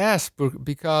 yes,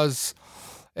 because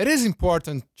it is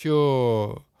important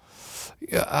to.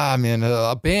 I mean,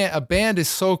 a band is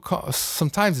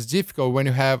sometimes it's difficult when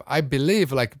you have. I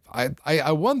believe, like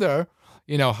I wonder.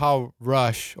 How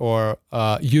Rush or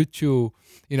U2,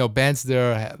 bands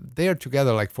they are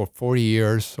together like for 40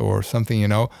 years or something,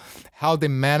 how they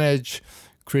manage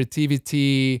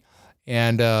creativity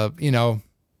and,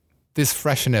 this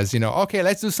freshness, okay,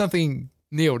 let's do something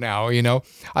new now,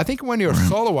 I think when you're a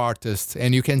solo artist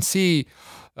and you can see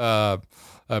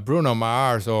Bruno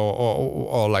Mars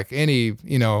or like any,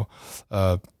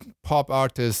 pop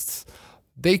artists,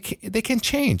 they can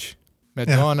change.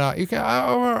 Madonna, you can,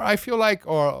 or I feel like,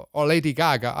 or Lady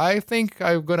Gaga. I think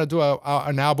I'm gonna do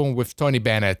an album with Tony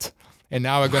Bennett, and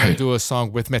now I'm gonna do a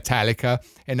song with Metallica,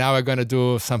 and now I'm gonna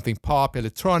do something pop,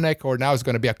 electronic, or now it's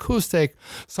gonna be acoustic.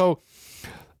 So,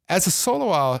 as a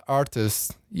solo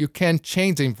artist, you can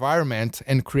change the environment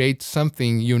and create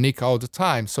something unique all the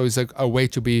time. So it's a way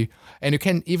to be, and you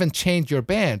can even change your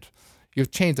band. You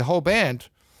change the whole band,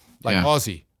 like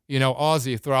Ozzy.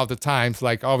 Ozzy throughout the times,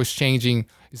 like always changing.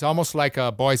 It's almost like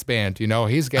a boys band,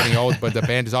 he's getting old, but the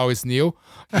band is always new.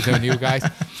 New guys.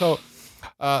 So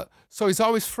it's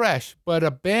always fresh. But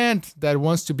a band that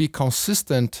wants to be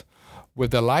consistent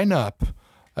with the lineup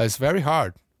is very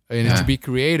hard. And to be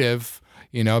creative,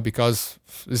 because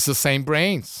it's the same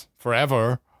brains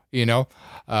forever,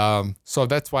 So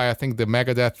that's why I think the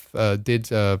Megadeth did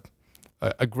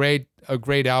a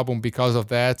great album because of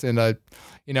that. And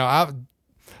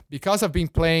because I've been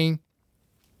playing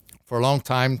for a long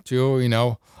time too,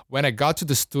 when I got to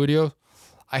the studio,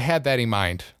 I had that in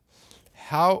mind.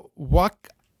 What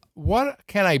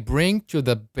can I bring to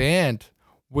the band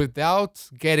without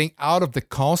getting out of the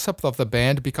concept of the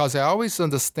band? Because I always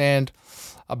understand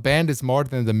a band is more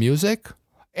than the music.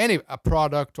 A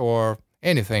product or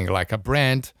anything like a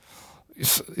brand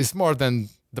is more than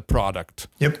the product.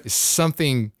 Yep. It's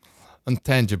something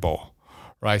intangible.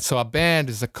 Right, so a band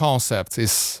is a concept.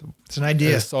 It's an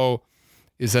idea.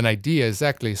 It's an idea,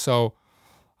 exactly. So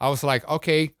I was like,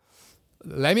 okay,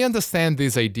 let me understand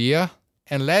this idea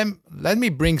and let me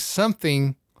bring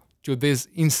something to this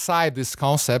inside this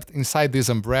concept, inside this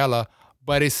umbrella,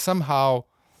 but it's somehow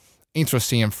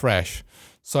interesting and fresh.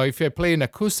 So if I play an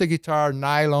acoustic guitar,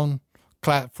 nylon,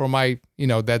 for my,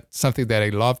 that's something that I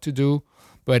love to do,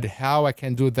 but how I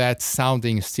can do that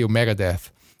sounding still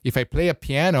Megadeth. If I play a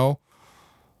piano,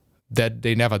 that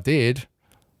they never did,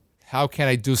 how can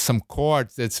I do some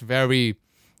chords that's very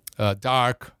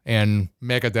dark and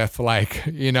Megadeth-like,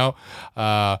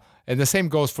 And the same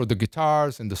goes for the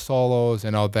guitars and the solos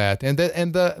and all that, and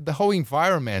the whole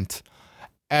environment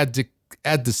at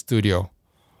the studio,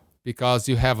 because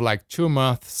you have like 2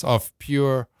 months of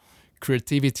pure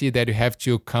creativity that you have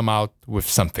to come out with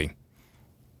something.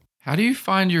 How do you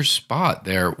find your spot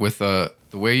there with the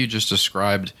way you just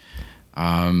described?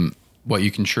 what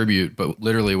you contribute, but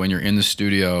literally when you're in the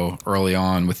studio early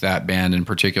on with that band in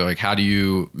particular, like how do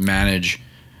you manage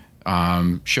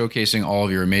showcasing all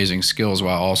of your amazing skills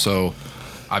while also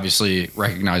obviously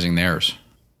recognizing theirs?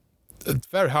 It's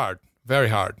very hard, very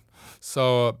hard.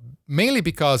 So mainly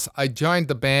because I joined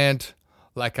the band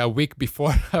like a week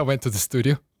before I went to the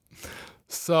studio.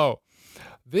 So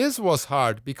this was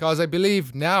hard because I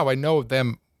believe now I know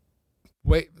them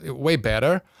way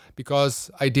better because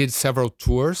I did several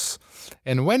tours.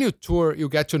 And when you tour, you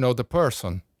get to know the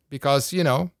person because,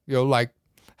 you're like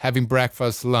having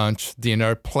breakfast, lunch,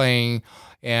 dinner, playing,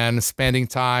 and spending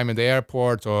time in the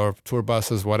airport or tour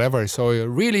buses, whatever. So you're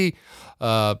really,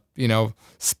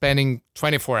 spending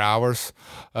 24 hours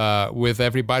with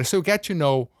everybody. So you get to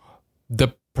know the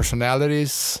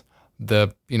personalities,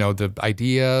 the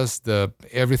ideas, the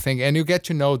everything, and you get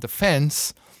to know the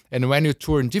fans. And when you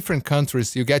tour in different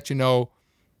countries, you get to know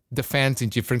the fans in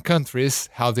different countries,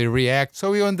 how they react.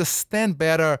 So you understand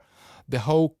better the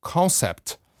whole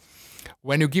concept.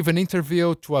 When you give an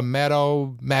interview to a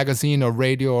metal magazine or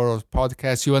radio or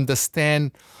podcast, you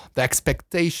understand the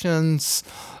expectations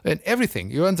and everything.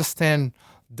 You understand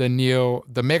the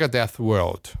Megadeth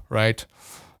world, right?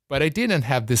 But I didn't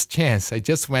have this chance. I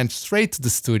just went straight to the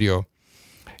studio.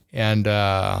 And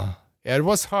it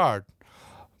was hard.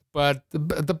 But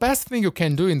the best thing you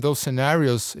can do in those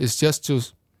scenarios is just to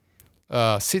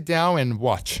sit down and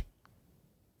watch.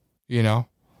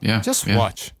 Just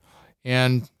watch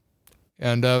and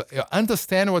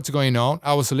understand what's going on.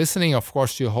 I was listening, of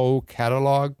course, to your whole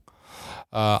catalog.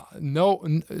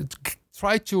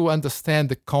 Try to understand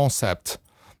the concept,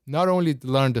 not only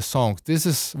learn the songs. This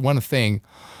is one thing.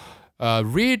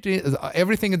 Read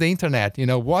everything in the internet.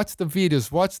 Watch the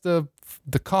videos, watch the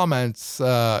comments,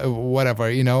 whatever.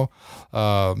 I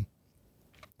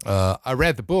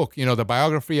read the book, the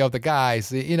biography of the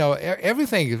guys.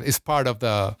 Everything is part of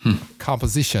the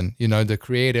composition. The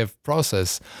creative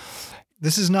process.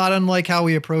 This is not unlike how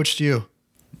we approached you.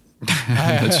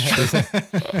 That's true.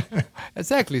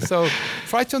 Exactly. So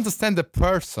try to understand the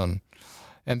person,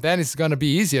 and then it's going to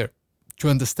be easier to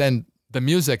understand the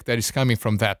music that is coming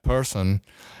from that person,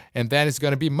 and then it's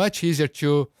going to be much easier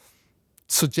to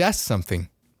suggest something.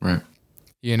 Right.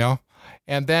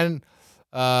 And then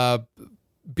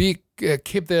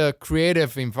keep the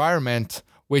creative environment,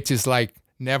 which is like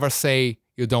never say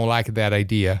you don't like that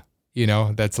idea.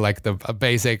 That's like a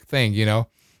basic thing.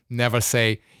 Never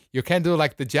say. You can do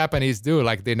like the Japanese do,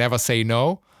 like they never say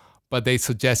no, but they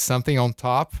suggest something on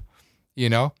top.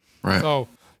 Right. So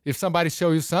if somebody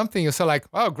shows you something, you say like,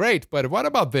 "Oh, great, but what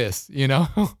about this?" I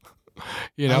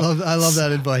love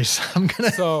that advice. I'm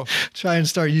gonna try and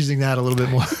start using that a little bit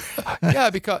more.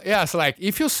 It's like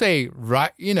if you say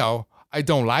right, I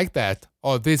don't like that,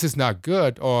 or this is not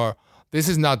good, or this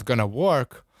is not gonna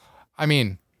work. I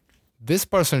mean, this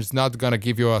person is not gonna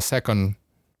give you a second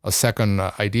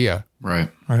idea, right?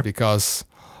 Because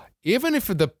even if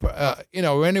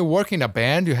when you work in a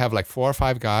band, you have like 4 or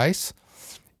 5 guys.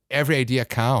 Every idea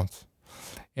counts.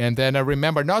 And then I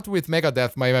remember, not with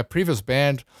Megadeth, my previous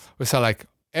band, we said like,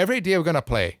 every idea we're going to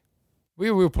play.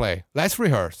 We will play. Let's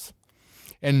rehearse.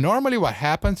 And normally what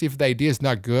happens if the idea is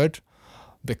not good,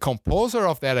 the composer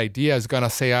of that idea is going to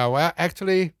say, oh, well,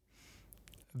 actually,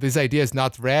 this idea is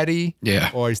not ready,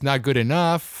 or it's not good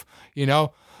enough.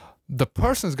 The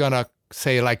person's going to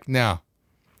say like, no.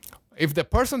 If the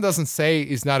person doesn't say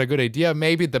it's not a good idea,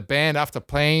 maybe the band, after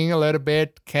playing a little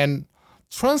bit, can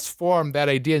transform that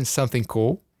idea in something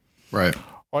cool. Right.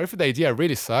 Or if the idea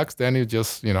really sucks, then you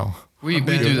just, We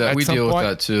do that. We deal with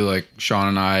that too. Like Sean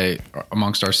and I,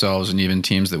 amongst ourselves and even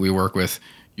teams that we work with,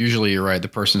 usually you're right. The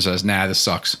person says, nah, this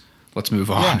sucks. Let's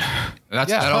move on. Yeah.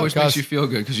 That always makes you feel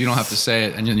good because you don't have to say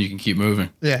it and then you can keep moving.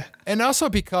 Yeah. And also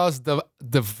because the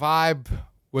vibe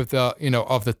with the,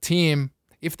 of the team,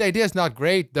 if the idea is not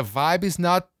great, the vibe is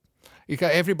not,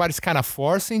 everybody's kind of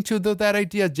forcing to do that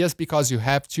idea just because you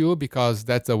have to, because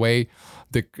that's the way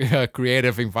the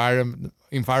creative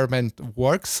environment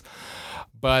works.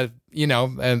 But,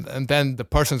 and then the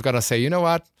person's going to say, you know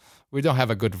what, we don't have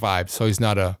a good vibe, so it's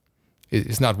not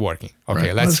working.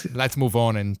 Okay, right. let's move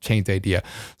on and change the idea.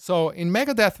 So in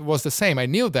Megadeth it was the same. I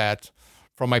knew that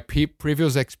from my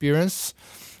previous experience.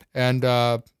 And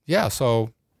so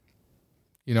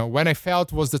when I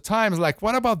felt was the time, it's like,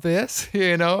 what about this?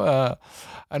 And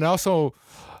also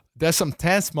there's some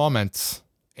tense moments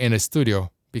in a studio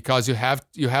because you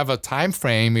have a time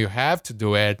frame, you have to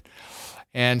do it.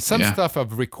 And some stuff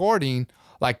of recording,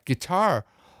 like guitar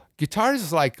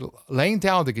is like laying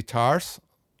down the guitars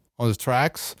on the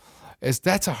tracks.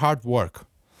 That's a hard work.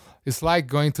 It's like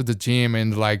going to the gym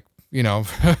and like doing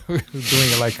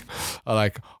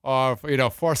or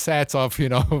 4 sets of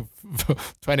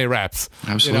 20 reps.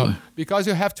 Absolutely. Because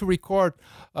you have to record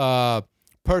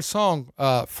per song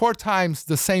 4 times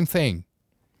the same thing.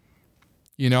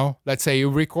 Let's say you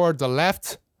record the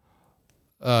left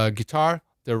guitar,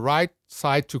 the right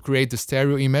side to create the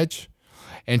stereo image,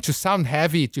 and to sound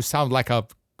heavy, to sound like a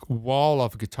wall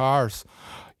of guitars,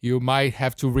 you might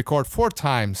have to record 4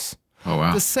 times. Oh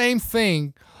wow! The same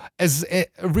thing as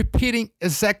repeating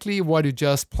exactly what you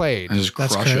just played. And just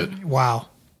crush it. Wow.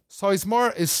 So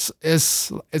it's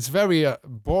very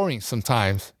boring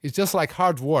sometimes. It's just like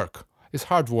hard work. It's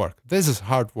hard work. This is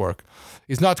hard work.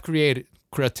 It's not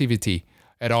creativity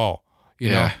at all. You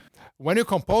know, when you're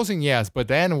composing, yes, but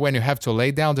then when you have to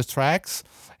lay down the tracks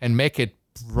and make it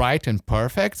right and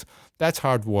perfect, that's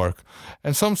hard work.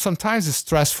 And sometimes it's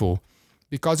stressful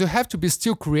because you have to be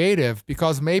still creative,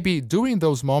 because maybe during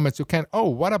those moments you can,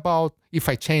 what about if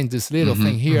I change this little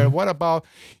thing here? What about,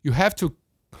 you have to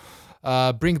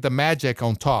bring the magic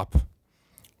on top.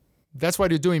 That's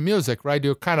what you do in music, right?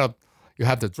 You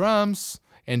have the drums,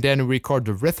 and then you record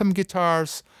the rhythm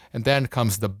guitars, and then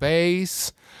comes the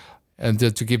bass, and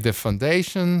to give the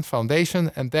foundation,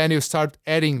 and then you start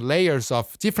adding layers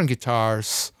of different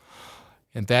guitars,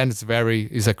 and then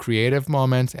it's a creative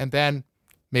moment, and then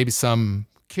maybe some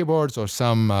keyboards or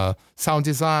some sound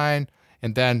design,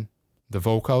 and then the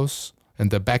vocals and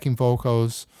the backing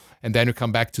vocals, and then you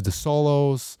come back to the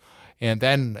solos, and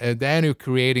then you're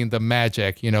creating the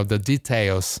magic, the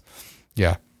details.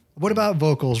 Yeah. What about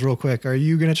vocals, real quick? Are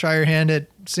you going to try your hand at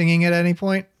singing at any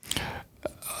point?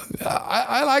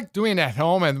 I like doing it at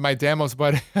home and my demos,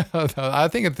 but I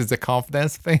think it's a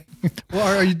confidence thing.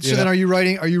 Well, then are you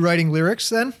writing lyrics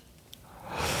then?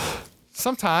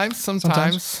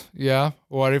 Sometimes, yeah.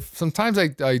 Or if sometimes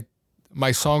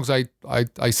my songs I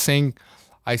sing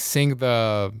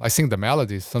the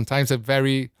melodies. Sometimes it's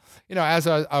very, as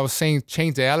I was saying,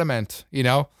 change the element.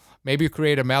 Maybe you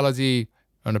create a melody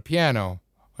on the piano,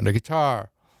 on the guitar,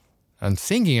 and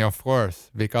singing, of course,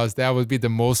 because that would be the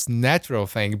most natural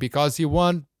thing. Because you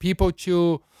want people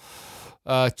to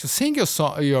sing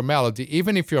your melody,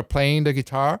 even if you're playing the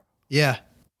guitar. Yeah.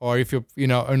 Or if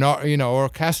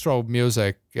orchestral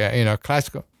music,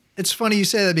 classical. It's funny you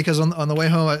say that, because on the way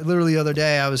home, literally the other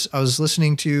day, I was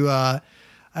listening to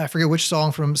I forget which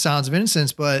song from Sounds of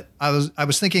Innocence, but I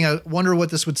was thinking, I wonder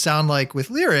what this would sound like with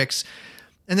lyrics,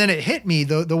 and then it hit me.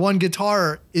 The one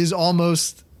guitar is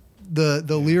almost the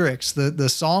lyrics, the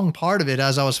song part of it.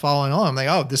 As I was following on, I'm like,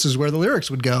 oh, this is where the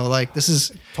lyrics would go. Like, this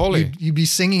is totally, you'd be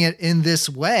singing it in this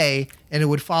way, and it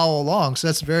would follow along. So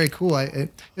that's very cool.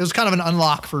 It was kind of an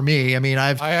unlock for me. I mean,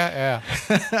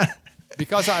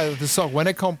 because when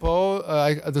I compose,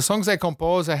 the songs I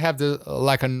compose, I have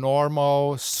like a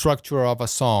normal structure of a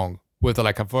song with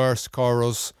like a verse,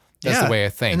 chorus. That's the way I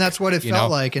think, and that's what it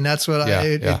felt like, and that's what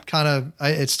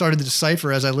it started to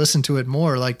decipher as I listened to it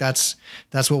more. Like that's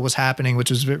what was happening,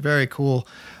 which was very cool.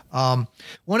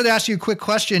 Wanted to ask you a quick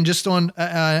question, just on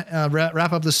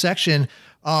wrap up the section.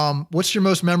 What's your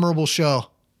most memorable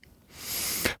show?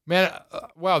 Man,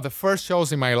 well, the first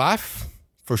shows in my life,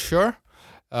 for sure.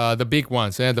 The big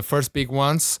ones, the first big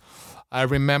ones. I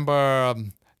remember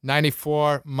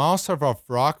 94 Monster of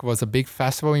Rock was a big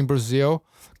festival in Brazil.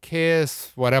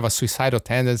 Kiss, whatever, Suicidal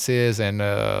Tendencies, and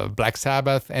Black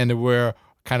Sabbath, and we're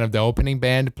kind of the opening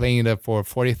band playing for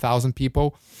 40,000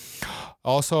 people.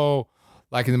 Also,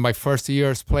 like in my first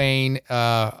years playing,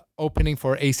 opening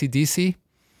for AC/DC,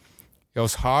 it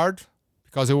was hard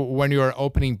because when you're an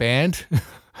opening band,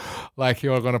 like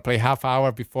you're going to play half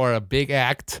hour before a big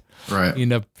act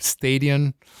in a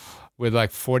stadium with like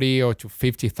 40 or to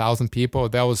 50,000 people.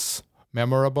 That was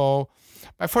memorable.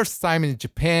 My first time in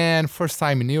Japan, first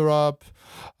time in Europe.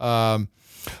 My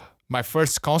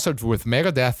first concert with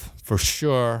Megadeth, for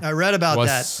sure. I read about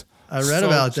that.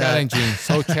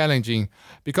 So challenging.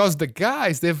 Because the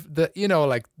guys,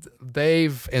 like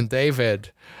Dave and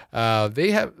David,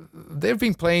 they've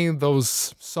been playing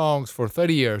those songs for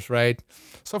 30 years, right?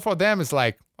 So for them, it's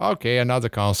like, okay, another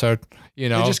concert, They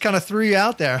just kind of threw you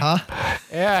out there, huh?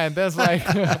 Yeah, and that's like,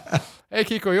 hey,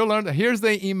 Kiko, you learned. Here's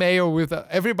the email with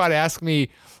everybody ask me,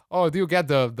 oh, do you get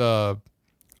the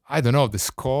I don't know, the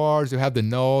scores, you have the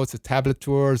notes, the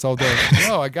tablatures, all the,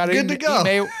 no, I got an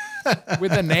email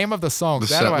with the name of the song.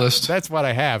 That's what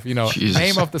I have, Jesus.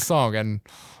 Name of the song, and,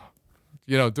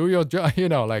 do your job,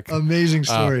 like. Amazing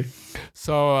story.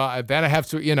 So then I have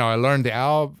to, I learned the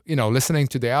album, listening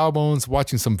to the albums,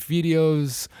 watching some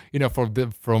videos,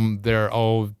 from their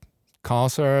old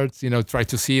concerts, try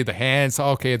to see the hands.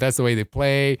 Okay, that's the way they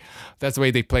play. That's the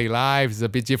way they play live. It's a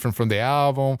bit different from the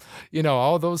album,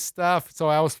 all those stuff. So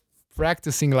I was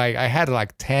practicing, like I had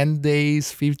like 10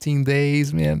 days, 15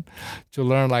 days, man, to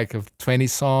learn like 20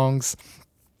 songs.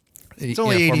 It's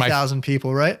only 80,000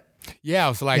 people, right? Yeah, it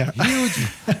was like huge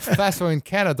festival in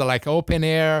Canada, like open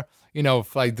air,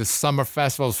 like the summer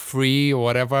festivals free or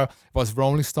whatever. It was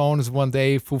Rolling Stones one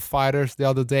day, Foo Fighters the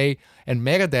other day, and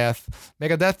Megadeth.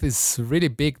 Megadeth is really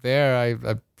big there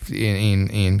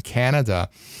in Canada.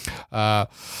 Man,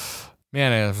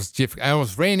 it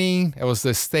was raining.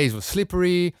 The stage was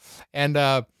slippery,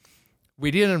 and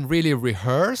we didn't really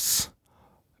rehearse.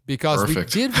 Because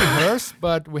Perfect. we did rehearse,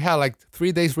 but we had like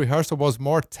 3 days rehearsal. Was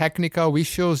more technical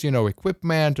issues,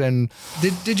 equipment and.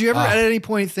 Did you ever at any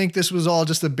point think this was all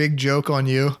just a big joke on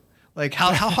you? Like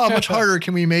how much harder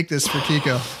can we make this for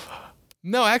Kiko?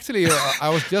 No, actually, I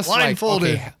was just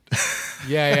blindfolded. Like, okay.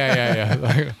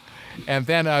 Yeah. And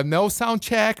then no sound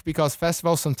check, because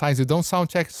festivals sometimes you don't sound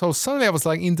check. So suddenly I was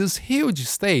like in this huge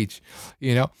stage,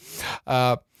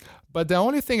 But the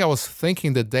only thing I was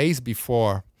thinking the days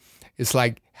before is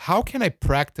like, how can I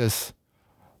practice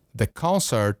the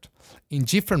concert in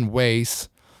different ways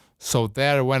so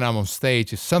that when I'm on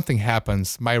stage, if something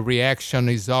happens, my reaction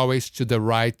is always to the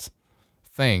right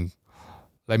thing?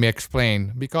 Let me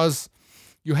explain. Because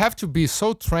you have to be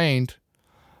so trained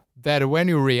that when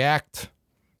you react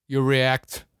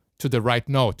to the right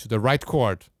note, to the right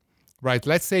chord, right?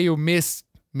 Let's say you miss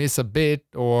a bit,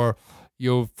 or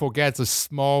you forget a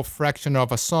small fraction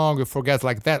of a song, you forget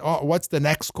like that. Oh, what's the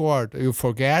next chord? You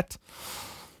forget.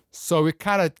 So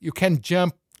you can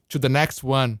jump to the next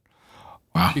one.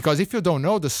 Wow. Because if you don't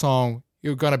know the song,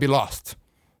 you're going to be lost.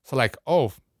 So like,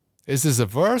 oh, is this a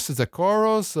verse? Is it a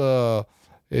chorus?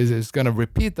 Is it going to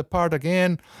repeat the part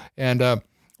again? And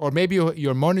or maybe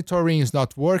your monitoring is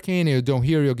not working, you don't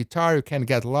hear your guitar, you can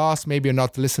get lost. Maybe you're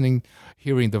not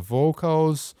hearing the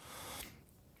vocals.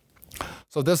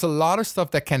 So there's a lot of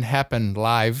stuff that can happen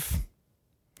live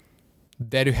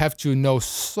that you have to know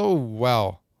so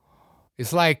well.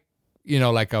 It's like,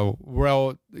 like a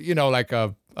world, like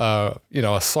a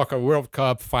soccer World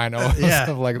Cup final,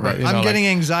 stuff like that. I'm getting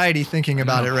anxiety thinking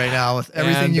about it right now with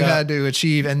everything you had to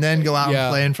achieve, and then go out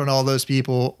and play in front of all those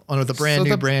people under the brand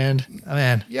new brand. Oh,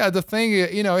 man. Yeah, the thing,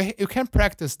 you can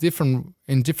practice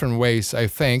in different ways, I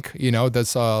think.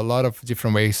 There's a lot of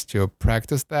different ways to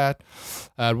practice that.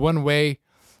 One way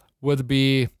would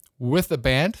be with the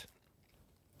band.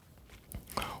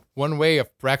 One way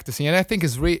of practicing, and I think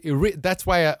is that's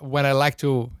why when I like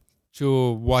to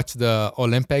watch the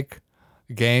Olympic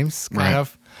Games, kind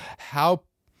of how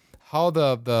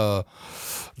the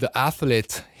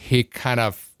athlete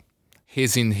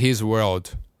he's in his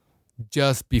world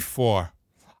just before.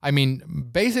 I mean,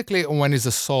 basically when he's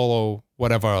a solo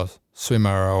whatever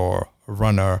swimmer or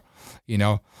runner,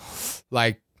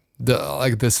 like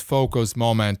this focus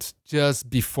moment just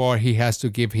before he has to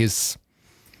give his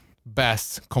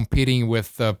best, competing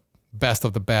with the best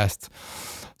of the best.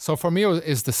 So for me,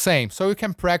 it's the same. So you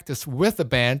can practice with the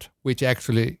band, which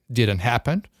actually didn't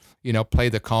happen. Play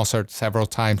the concert several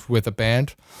times with the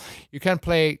band. You can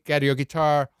get your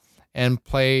guitar and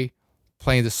playing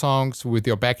the songs with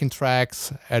your backing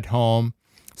tracks at home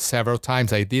several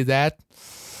times. I did that.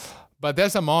 But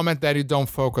there's a moment that you don't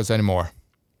focus anymore.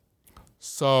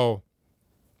 So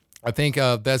I think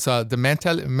that's the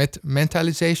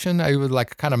mentalization. I would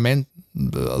like kind of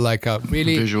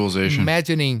really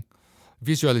visualization.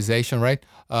 Visualization, right?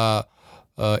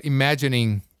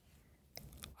 Imagining.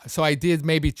 So I did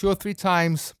maybe 2 or 3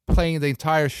 times playing the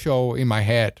entire show in my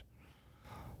head,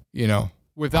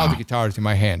 without the guitars in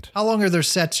my hand. How long are their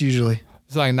sets usually?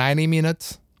 It's like 90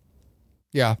 minutes.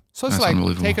 Yeah. So it's That's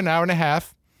like take an hour and a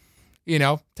half,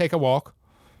 take a walk,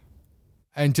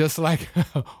 and just like,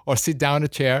 or sit down in a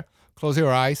chair, close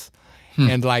your eyes,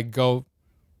 and like go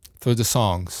through the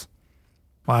songs.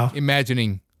 Wow.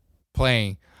 Imagining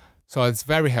playing. So it's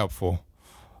very helpful.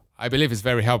 I believe it's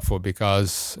very helpful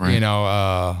because,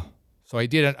 so I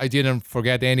didn't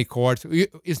forget any chords.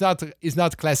 It's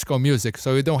not classical music,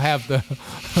 so you don't have the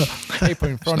paper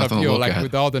in front of you like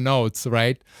with all the notes,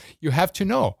 right? You have to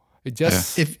know. It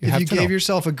just if you gave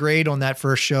yourself a grade on that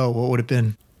first show, what would it have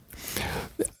been?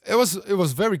 It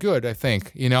was very good, I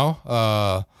think. It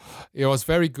was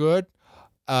very good.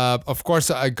 Of course,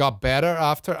 I got better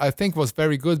after. I think it was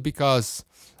very good because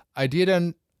I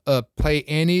didn't play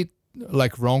any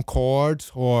like wrong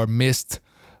chords or missed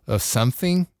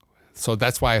something. So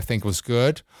that's why I think it was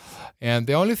good. And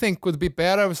the only thing could be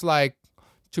better was like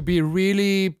to be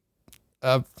really,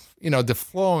 the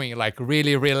flowing, like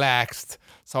really relaxed.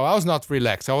 So I was not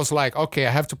relaxed. I was like, okay,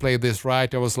 I have to play this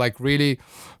right. I was like really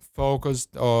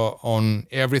focused on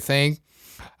everything.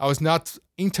 I was not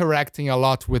interacting a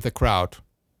lot with the crowd.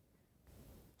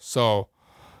 So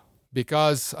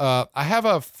because I have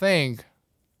a thing,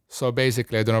 so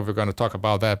basically, I don't know if we're going to talk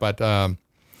about that, but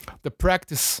the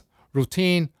practice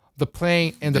routine, the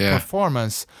playing, and the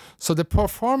performance. So the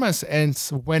performance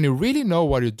ends when you really know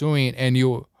what you're doing and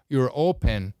you're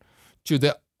open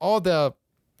to all the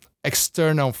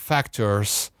external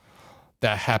factors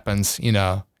that happens in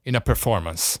a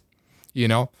performance,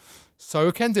 So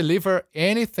you can deliver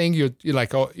anything you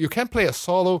like. You can play a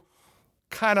solo,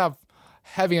 kind of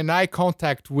having an eye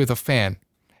contact with a fan,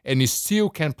 and you still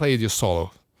can play your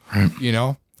solo.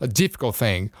 Right. A difficult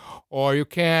thing, or you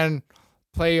can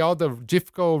play all the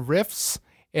difficult riffs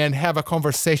and have a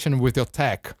conversation with your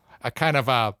tech, a kind of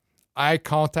a eye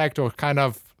contact, or kind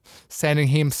of sending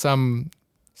him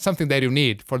something that you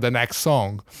need for the next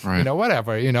song, right.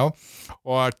 Whatever,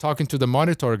 or talking to the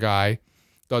monitor guy.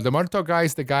 The monitor guy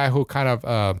is the guy who kind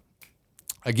of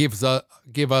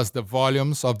give us the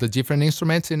volumes of the different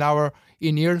instruments in our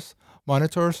in-ears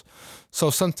monitors. So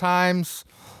sometimes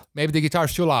maybe the guitar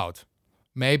is too loud.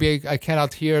 Maybe I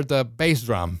cannot hear the bass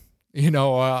drum,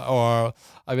 or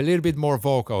a little bit more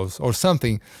vocals or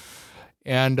something.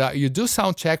 And you do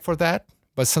sound check for that,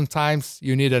 but sometimes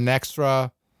you need an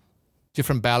extra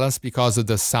different balance because of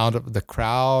the sound of the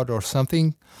crowd or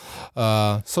something.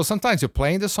 So sometimes you're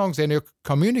playing the songs and you're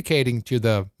communicating to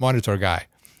the monitor guy,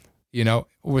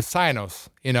 with signals.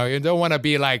 You don't want to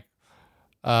be like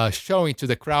showing to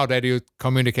the crowd that you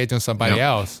communicate to somebody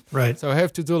else. Right. So I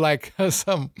have to do like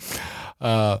some,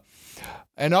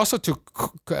 and also to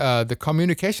the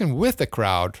communication with the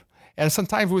crowd, and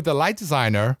sometimes with the light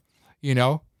designer,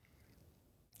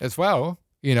 as well.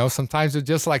 Sometimes you're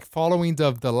just like following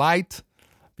the light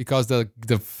because the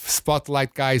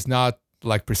spotlight guy is not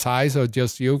like precise, or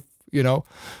just you.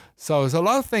 So there's a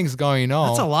lot of things going on.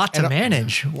 That's a lot to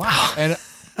manage. Wow. And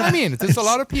I mean, there's a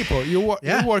lot of people.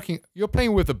 You're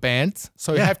playing with a band,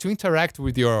 so you have to interact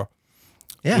with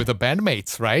with the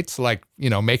bandmates, right? So like,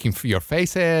 making your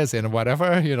faces and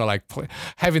whatever, like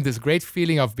having this great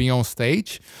feeling of being on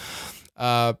stage.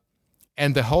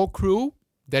 And the whole crew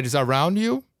that is around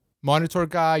you, monitor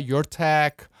guy, your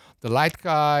tech, the light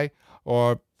guy,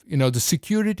 or, the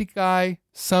security guy,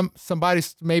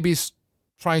 somebody's maybe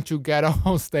trying to get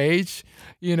on stage,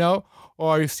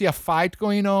 or you see a fight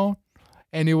going on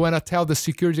and you want to tell the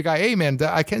security guy, hey man,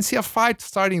 I can see a fight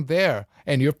starting there,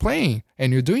 and you're playing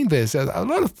and you're doing this. A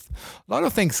lot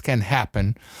of things can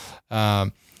happen.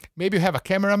 Maybe you have a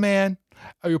cameraman.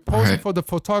 Are you posing for the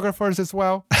photographers as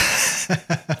well?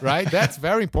 Right? That's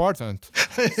very important.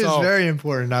 It's very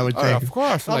important, I would think. Of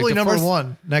course. Probably number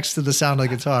one next to the sound of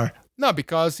the guitar. No,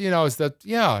 because, it's that,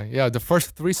 the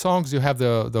first 3 songs, you have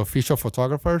the official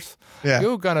photographers. Yeah.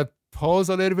 You're going to pose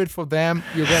a little bit for them.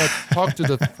 You're going to talk to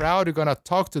the crowd. You're going to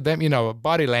talk to them,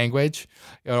 body language,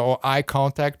 or eye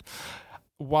contact,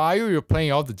 while you're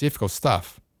playing all the difficult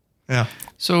stuff. Yeah.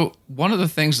 So one of the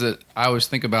things that I always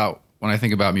think about when I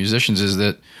think about musicians is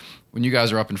that when you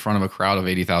guys are up in front of a crowd of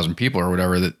 80,000 people or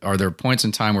whatever, are there points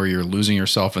in time where you're losing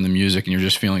yourself in the music and you're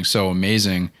just feeling so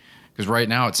amazing? Because right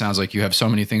now it sounds like you have so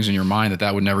many things in your mind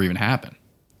that would never even happen.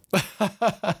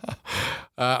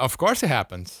 Of course it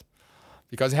happens,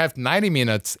 because you have 90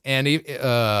 minutes, and it's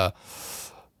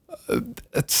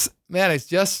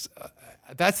just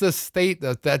that's the state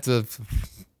that's a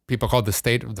people call the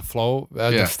state of the flow,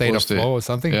 the state of flow or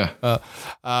something.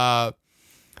 Yeah.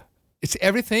 It's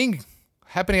everything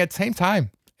happening at the same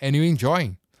time, and you're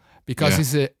enjoying,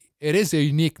 because it is a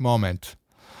unique moment.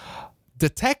 The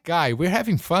tech guy, we're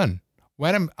having fun.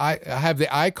 When I have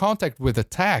the eye contact with the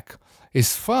tech,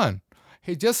 it's fun.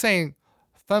 He's just saying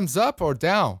thumbs up or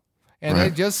down, and I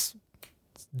just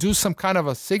do some kind of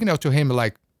a signal to him,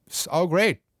 like, oh,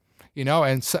 great.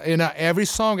 And so, every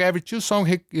song, every 2 songs,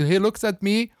 he looks at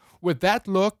me with that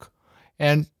look,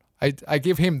 and I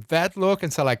give him that look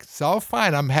and say, like, it's all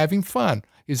fine. I'm having fun.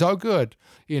 It's all good.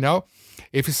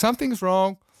 If something's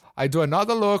wrong, I do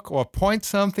another look or point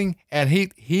something, and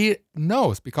he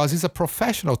knows, because he's a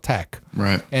professional tech.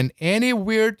 Right. And any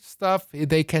weird stuff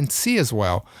they can see as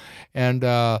well. And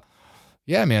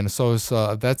man. So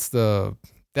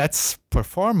that's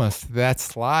performance.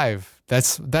 That's live.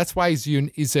 That's why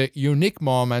it's a unique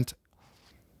moment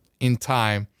in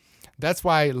time. That's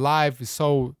why live is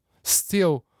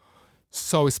still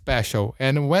so special.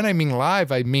 And when I mean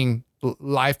live, I mean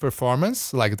live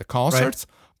performance, like the concerts,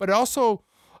 but also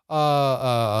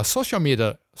social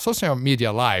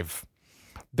media live.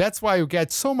 That's why you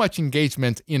get so much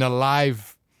engagement in a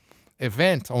live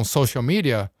event on social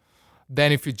media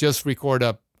than if you just record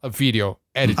a video,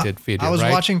 edited video. I was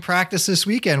watching practice this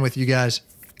weekend with you guys.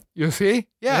 You see?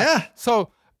 Yeah. Yeah.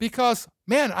 So, because,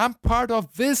 man, I'm part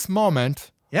of this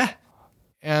moment. Yeah.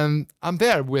 and I'm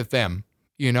there with them,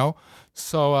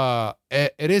 So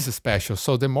it is special.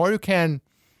 So the more you can,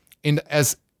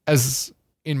 as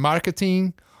in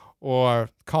marketing or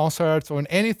concerts or in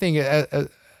anything,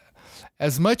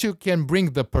 as much you can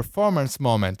bring the performance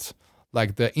moment,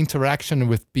 like the interaction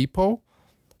with people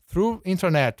through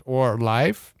internet or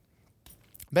live.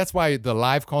 That's why the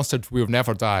live concert will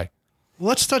never die.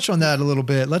 Let's touch on that a little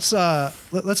bit. Let's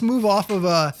move off of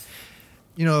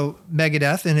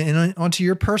Megadeth and onto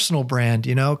your personal brand,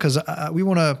 because we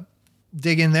want to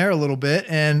dig in there a little bit.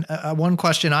 And one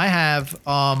question I have,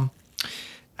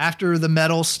 after the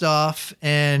metal stuff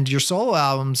and your solo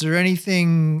albums, is there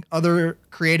anything other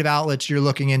creative outlets you're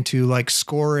looking into, like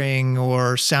scoring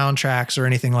or soundtracks or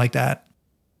anything like that?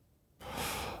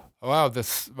 Wow, the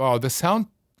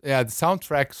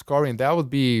soundtrack scoring, that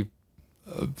would be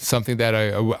something that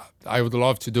I would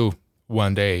love to do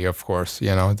one day, of course.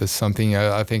 That's something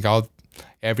I think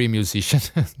every musician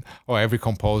or every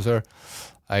composer,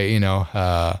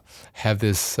 have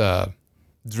this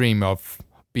dream of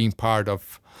being part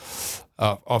of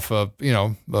a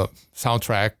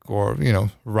soundtrack or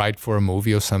write for a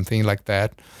movie or something like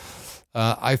that.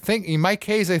 I think in my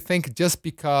case, just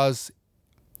because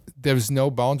there's no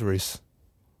boundaries,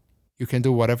 you can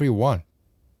do whatever you want.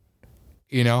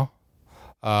 You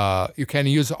can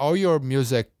use all your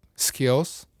music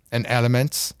skills and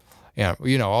elements,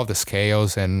 all the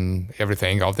scales and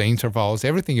everything, all the intervals,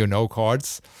 everything,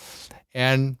 chords,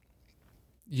 and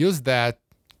use that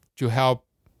to help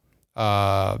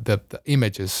the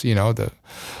images,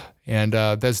 and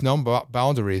there's no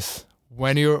boundaries.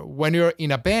 When you're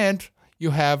in a band,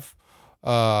 you have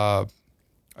a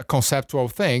conceptual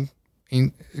thing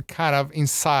kind of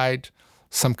inside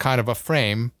some kind of a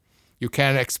frame. You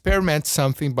can experiment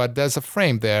something, but there's a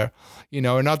frame there.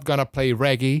 You're not gonna play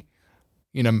reggae,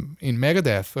 in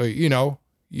Megadeth.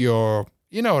 You're,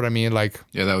 what I mean? Like,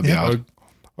 yeah, that would be odd.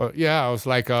 I was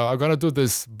like, I'm gonna do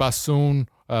this bassoon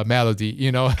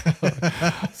melody,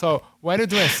 So when you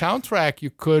do a soundtrack, you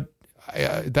could.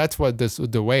 That's what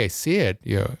the way I see it.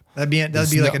 That'd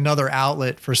be like another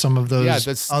outlet for some of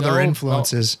those other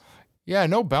influences.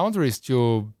 No boundaries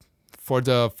for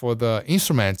the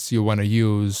instruments you want to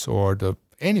use or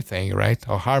anything, right?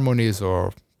 Or harmonies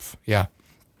or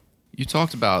You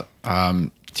talked about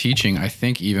teaching. I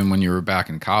think even when you were back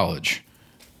in college,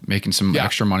 making some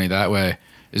extra money that way.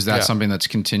 Is that something that's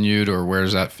continued, or where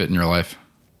does that fit in your life?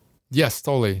 Yes,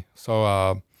 totally. So,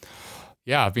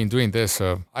 I've been doing this.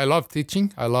 I love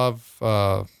teaching. I love,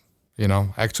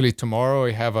 actually tomorrow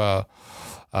I have a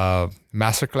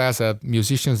masterclass at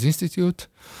Musicians Institute.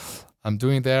 I'm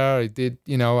doing there. I did,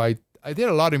 I did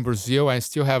a lot in Brazil. I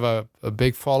still have a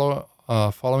big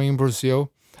following in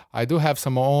Brazil. I do have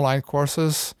some online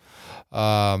courses,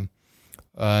 and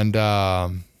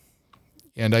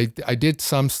I did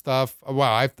some stuff.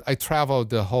 Well, I traveled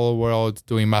the whole world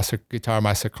doing guitar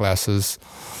master classes,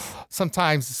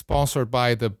 sometimes sponsored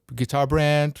by the guitar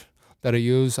brand that I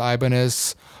use,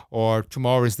 Ibanez, or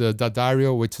tomorrow is the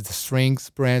Dadario, which is the strings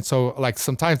brand. So like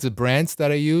sometimes the brands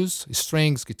that I use,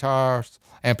 strings, guitars,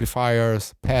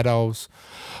 amplifiers, pedals,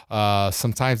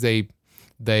 sometimes they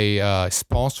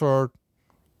sponsor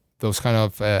those kind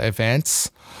of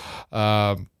events.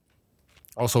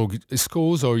 Also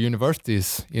schools or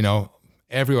universities,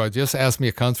 everywhere. Just ask me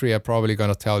a country, I'm probably going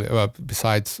to tell you,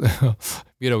 besides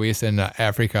Middle East and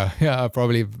Africa. Yeah, I've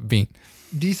probably been.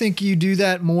 Do you think you do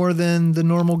that more than the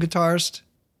normal guitarist?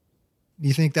 Do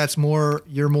you think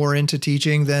you're more into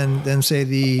teaching than say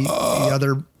the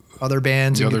other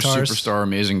bands and other guitarists? Superstar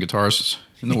amazing guitarists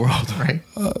in the world, right?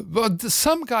 But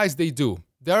some guys, they do.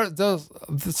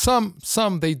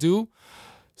 Some they do.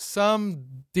 Some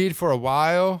did for a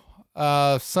while.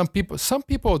 Some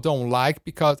people don't like,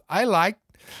 because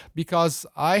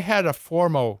I had a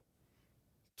formal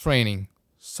training,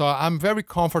 so I'm very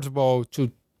comfortable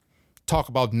to talk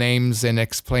about names and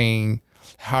explain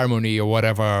harmony or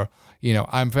whatever.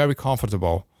 I'm very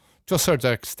comfortable to a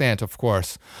certain extent, of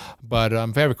course, but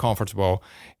I'm very comfortable,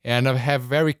 and I have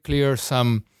very clear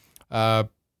some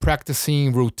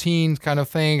practicing routine kind of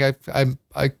thing.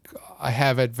 I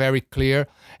have it very clear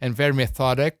and very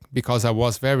methodic, because I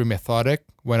was very methodic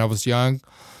when I was young.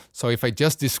 So if I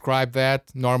just describe that,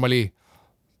 normally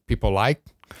people like.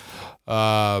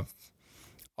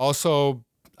 Also,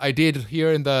 I did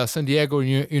here in the San Diego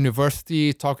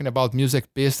University talking about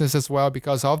music business as well,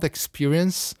 because of the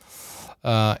experience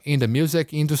in the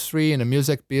music industry, in the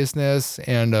music business,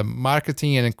 and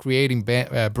marketing and creating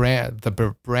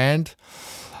the brand.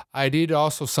 I did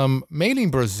also some, mainly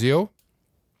in Brazil.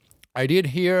 I did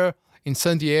here in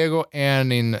San Diego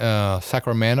and in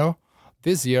Sacramento,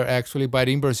 this year actually, but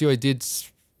in Brazil I did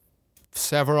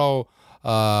several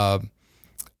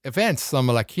events, some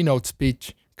like keynote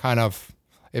speech kind of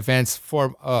events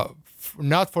for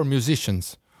not for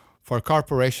musicians, for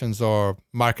corporations or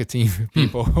marketing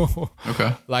people.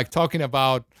 Okay. Like talking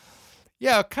about,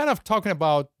 kind of talking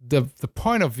about the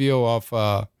point of view of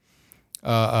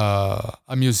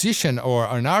a musician or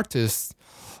an artist,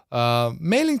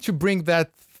 mainly to bring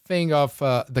that thing of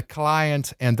the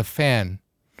client and the fan.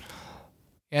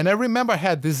 And I remember I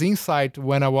had this insight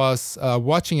when I was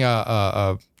watching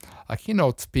a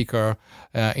keynote speaker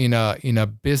in a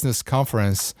business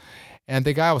conference, and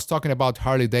the guy was talking about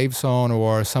Harley Davidson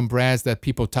or some brands that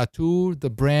people tattoo the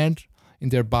brand in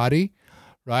their body,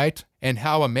 right? And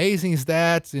how amazing is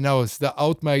that? It's the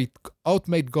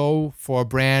ultimate goal for a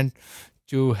brand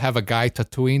to have a guy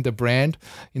tattooing the brand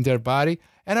in their body.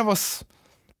 And I was,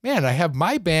 I have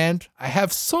my band. I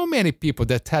have so many people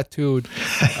that tattooed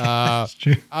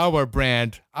our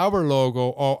brand, our logo,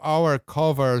 or our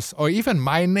covers, or even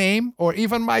my name, or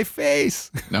even my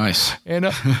face. Nice.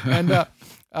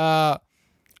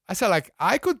 I said, like,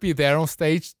 I could be there on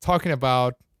stage talking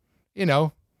about,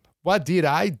 what did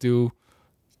I do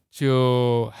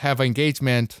to have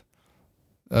engagement,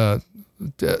 to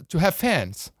have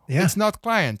fans. Yeah. It's not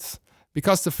clients,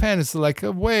 because the fan is like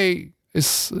a way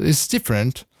is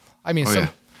different. I mean, yeah.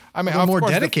 They're more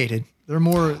dedicated. They're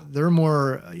more,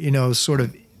 sort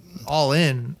of all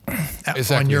in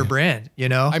on your brand,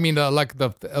 I mean,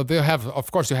 they have,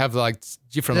 of course, you have like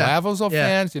different levels of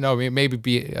fans, maybe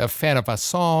be a fan of a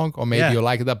song, or maybe you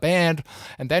like the band.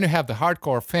 And then you have the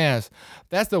hardcore fans.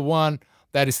 That's the one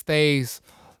that stays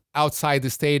outside the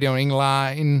stadium in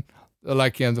line,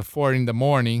 like in the 4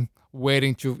 a.m,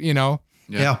 waiting to,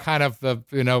 kind of the,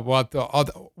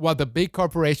 what the big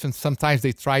corporations, sometimes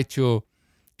they try to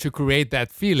create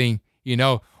that feeling,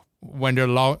 when they're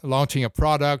launching a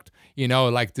product,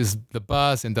 like the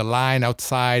buzz and the line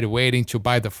outside waiting to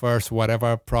buy the first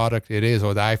whatever product it is,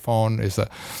 or the iPhone is,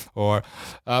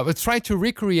 we're trying to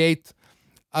recreate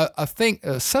a thing,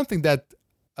 something that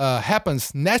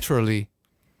happens naturally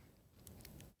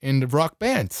in the rock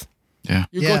bands. Yeah.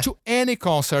 You go to any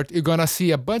concert, you're gonna see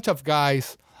a bunch of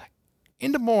guys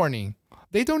in the morning.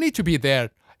 They don't need to be there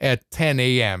at 10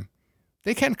 a.m.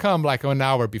 They can come like an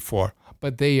hour before,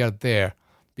 but they are there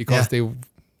because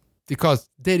because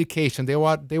dedication. They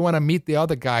want to meet the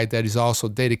other guy that is also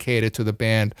dedicated to the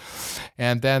band,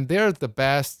 and then they're the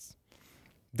best.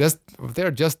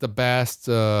 They're just the best.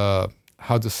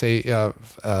 How to say?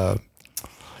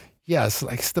 Yes,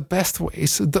 like it's the best way.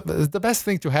 It's the best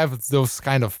thing to have those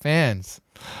kind of fans,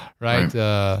 right?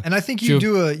 And I think you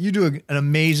do an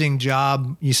amazing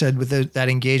job. You said with that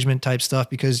engagement type stuff,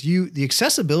 because the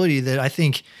accessibility that I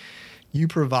think you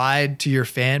provide to your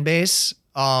fan base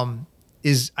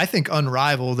is, I think,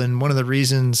 unrivaled. And one of the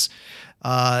reasons,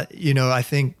 I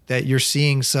think that you're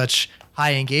seeing such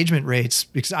high engagement rates,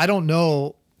 because I don't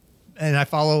know, and I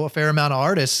follow a fair amount of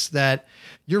artists that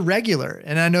you're regular.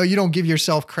 And I know you don't give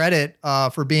yourself credit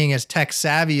for being as tech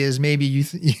savvy as maybe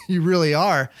you really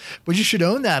are, but you should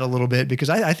own that a little bit, because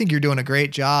I think you're doing a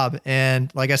great job.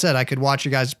 And like I said, I could watch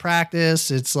you guys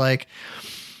practice. It's like,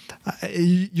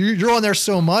 you're on there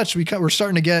so much. We're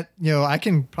starting to get, I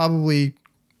can probably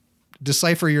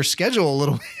decipher your schedule a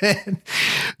little bit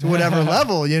to whatever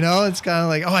level, it's kind of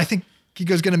like, I think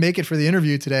Kiko's going to make it for the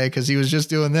interview today because he was just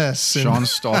doing this.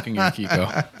 Sean's stalking you,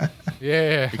 Kiko.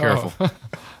 Yeah. Be careful.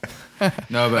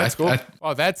 No, but that's cool.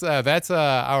 That's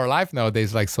our life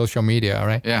nowadays, like social media,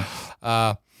 right?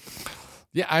 Yeah.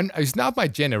 And it's not my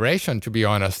generation, to be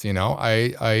honest.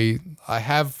 I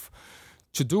have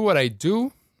to do what I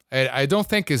do. I don't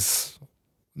think it's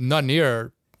not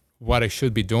near what I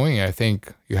should be doing. I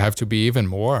think you have to be even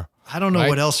more. I don't know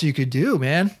what else you could do,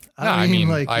 man. I mean,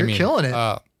 you're killing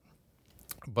it.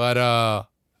 But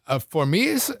for me,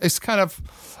 it's kind of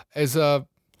it's a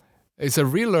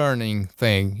relearning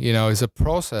thing. It's a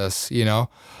process.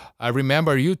 I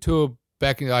remember YouTube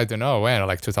back in, I don't know when,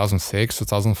 like 2006,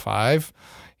 2005.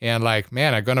 And like,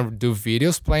 man, I'm going to do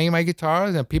videos playing my guitar,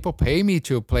 and people pay me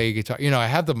to play guitar. I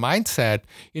have the mindset,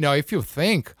 if you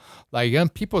think like young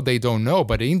people, they don't know,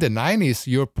 but in the 90s,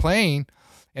 you're playing,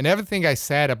 and everything I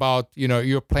said about,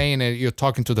 you're playing and you're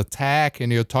talking to the tech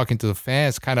and you're talking to the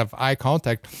fans, kind of eye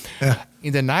contact. Yeah.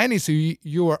 In the 90s,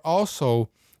 you were also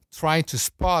trying to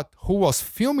spot who was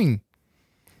filming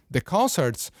the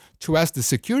concerts to ask the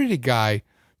security guy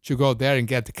to go there and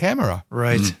get the camera.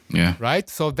 Right. Yeah. Right?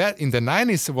 So that in the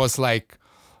 90s, it was like,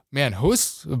 man,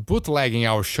 who's bootlegging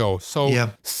our show? So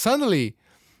suddenly,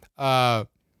 10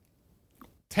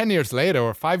 years later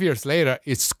or 5 years later,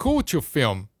 it's cool to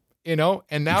film.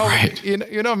 and now, Right. you know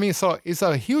what I mean? So it's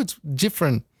a huge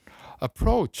different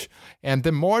approach. And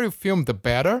the more you film, the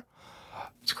better.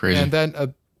 It's crazy. And then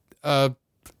it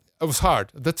was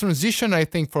hard. The transition, I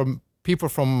think, for people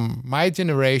from my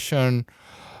generation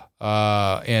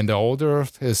and the older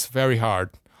is very hard.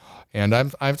 And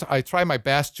I try my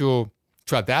best to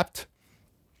adapt.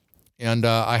 And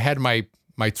I had my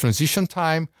transition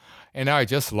time, and now I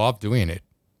just love doing it.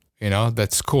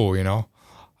 That's cool.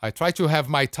 I try to have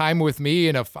my time with me,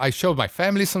 and if I show my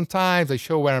family sometimes. I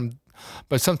show where I'm,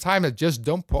 but sometimes I just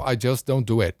don't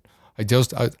do it.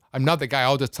 I'm not the guy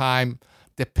all the time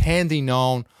depending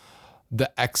on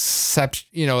the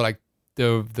exception, like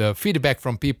the feedback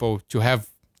from people to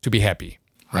be happy,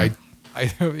 right?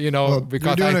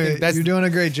 Because I think you're doing a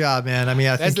great job, man. I mean,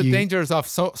 that's the dangers of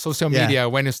social media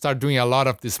when you start doing a lot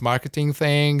of this marketing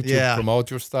thing to promote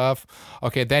your stuff.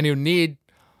 Okay, then you need,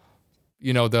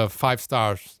 the 5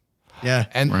 stars. Yeah,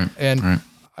 and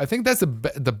I think that's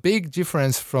the big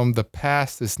difference from the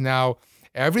past is now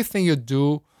everything you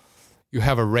do, you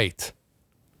have a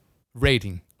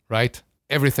rating, right?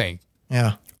 Everything.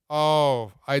 Yeah.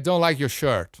 Oh, I don't like your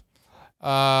shirt.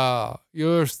 The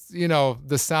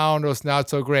sound was not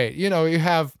so great. You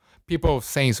have people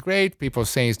saying it's great, people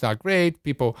saying it's not great,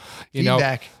 people,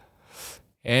 feedback.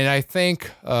 And I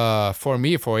think for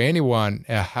me, for anyone,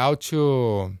 how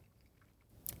to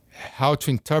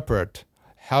interpret,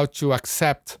 how to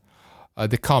accept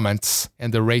the comments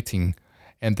and the rating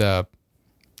and the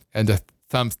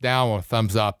thumbs down or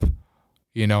thumbs up,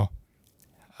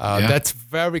 that's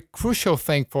very crucial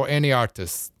thing for any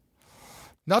artist.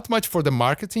 Not much for the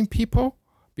marketing people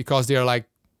because they're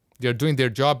doing their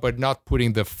job but not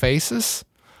putting the faces.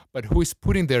 But who is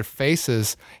putting their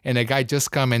faces and a guy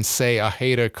just come and say, a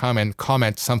hater come and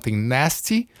comment something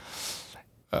nasty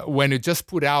when you just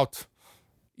put out,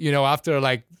 after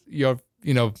like your,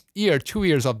 2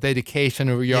 years of dedication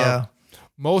or your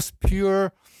most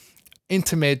pure,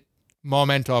 intimate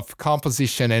moment of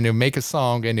composition, and you make a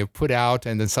song and you put out,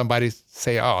 and then somebody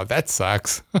say, oh, that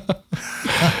sucks.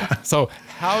 So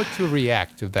how to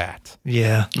react to that?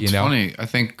 Yeah. It's funny. I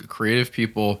think creative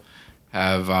people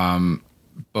have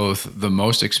both the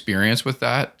most experience with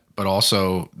that, but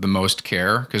also the most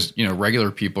care, because,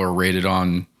 regular people are rated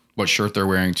on what shirt they're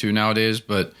wearing too nowadays.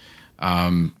 But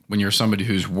when you're somebody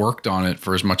who's worked on it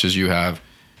for as much as you have,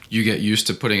 you get used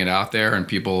to putting it out there and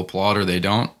people applaud or they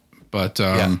don't. But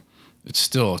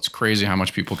it's crazy how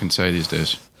much people can say these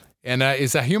days. And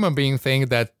it's a human being thing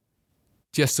that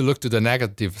just to look to the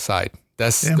negative side.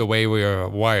 That's the way we are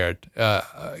wired.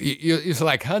 It's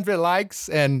like 100 likes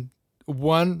and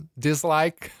 1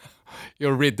 dislike.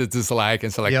 You'll read the dislike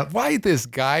and say why this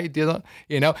guy didn't,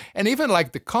 And even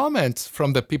like the comments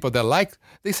from the people that like,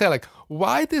 they say like,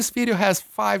 why this video has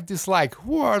 5 dislikes?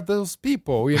 Who are those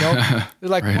people? They're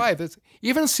like, why?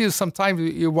 Even see sometimes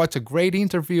you watch a great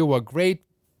interview, a great,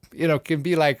 can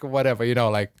be like whatever,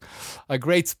 like a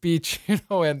great speech,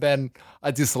 and then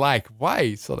a dislike.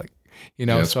 Why? So like,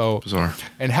 so bizarre.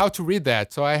 And how to read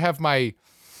that. So I have my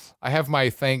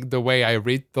thing, the way I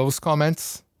read those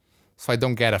comments, so I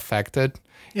don't get affected.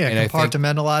 Yeah, and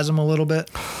compartmentalize them a little bit.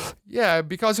 Yeah,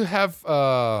 because you have,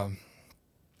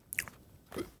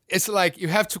 it's like you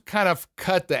have to kind of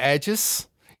cut the edges.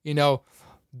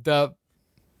 The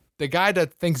guy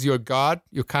that thinks you're God,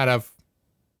 you kind of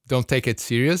don't take it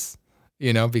serious,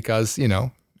 because,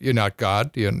 you're not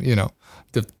God.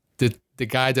 The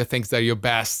guy that thinks that you're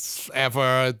best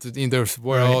ever in this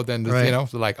world, and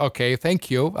like, okay,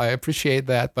 thank you, I appreciate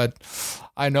that, but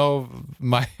I know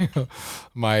I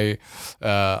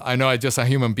know I'm just a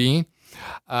human being,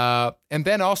 and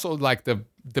then also like the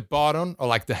bottom or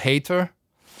like the hater,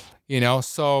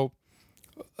 So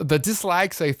the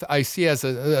dislikes I see as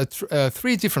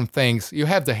 3 different things. You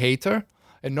have the hater,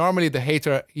 and normally the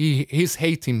hater he's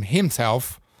hating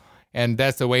himself, and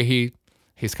that's the way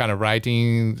he's kind of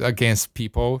writing against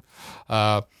people.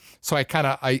 So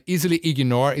I easily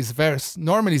ignore. It's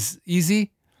normally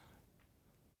easy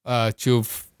to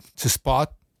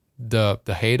spot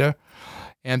the hater.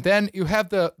 And then you have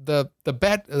the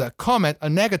bad comment, a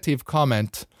negative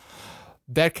comment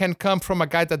that can come from a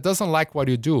guy that doesn't like what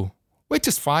you do, which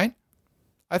is fine.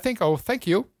 I think, oh, thank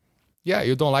you. Yeah,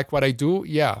 you don't like what I do.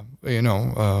 Yeah,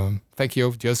 thank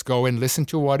you. Just go and listen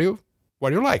to what you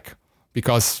like.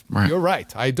 Because you're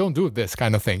right, I don't do this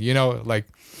kind of thing,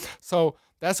 so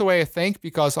that's the way I think.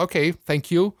 Because okay, thank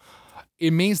you,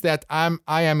 it means that I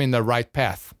am in the right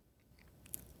path.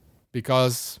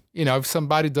 Because if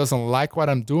somebody doesn't like what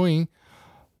I'm doing,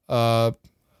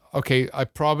 okay,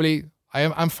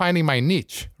 I'm finding my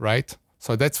niche, right?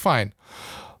 So that's fine.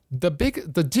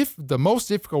 The most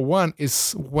difficult one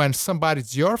is when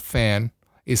somebody's your fan,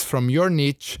 is from your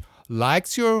niche,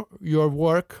 likes your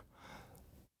work,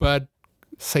 but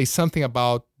say something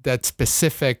about that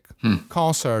specific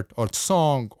concert or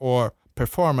song or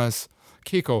performance.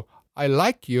 Kiko, I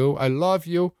like you, I love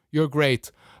you, you're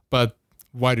great, but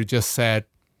what you just said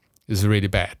is really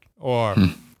bad. Or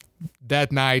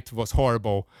that night was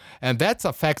horrible. And that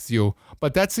affects you.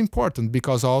 But that's important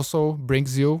because also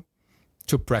brings you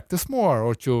to practice more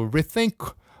or to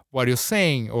rethink what you're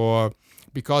saying, or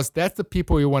because that's the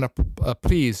people you want to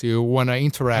please, you want to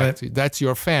interact. Right. That's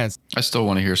your fans. I still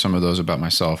want to hear some of those about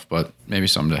myself, but maybe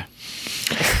someday.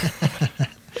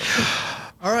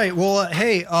 All right. Well,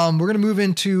 hey, we're going to move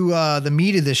into the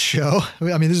meat of this show.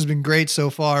 I mean, this has been great so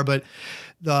far, but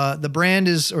the brand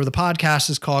is, or the podcast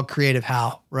is called Creative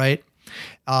How, right?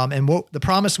 And what the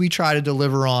promise we try to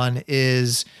deliver on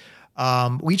is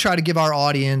we try to give our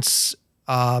audience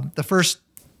the first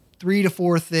 3 to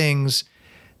 4 things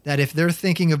that if they're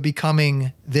thinking of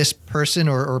becoming this person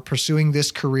or pursuing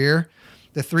this career,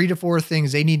 the 3 to 4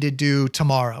 things they need to do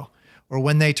tomorrow, or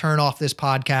when they turn off this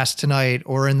podcast tonight,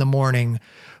 or in the morning,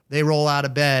 they roll out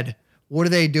of bed. What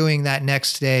are they doing that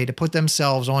next day to put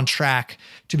themselves on track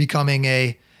to becoming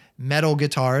a metal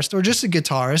guitarist or just a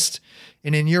guitarist?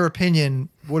 And in your opinion,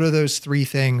 what are those 3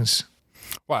 things?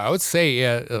 Well, I would say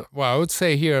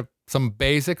here some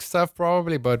basic stuff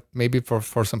probably, but maybe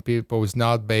for some people it's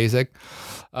not basic.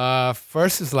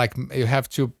 First is like you have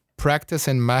to practice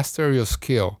and master your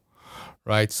skill,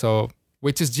 right? So,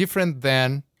 which is different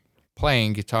than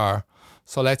playing guitar.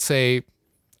 So let's say,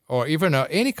 or even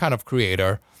any kind of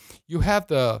creator, you have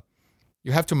to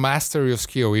master your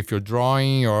skill. If you're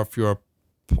drawing or if you're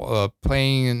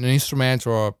playing an instrument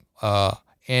or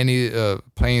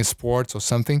playing sports or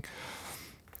something,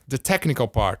 the technical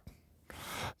part.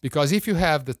 Because if you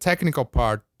have the technical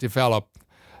part developed,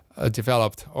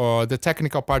 or the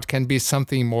technical part can be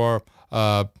something more,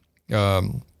 your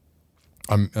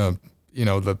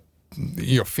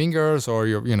fingers or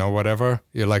your, whatever,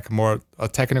 you're like more a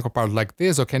technical part like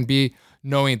this, or can be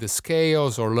knowing the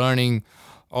scales or learning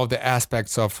all the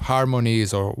aspects of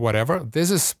harmonies or whatever.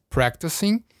 This is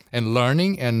practicing and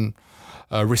learning and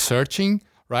researching,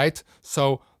 right?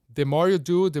 So the more you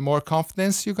do, the more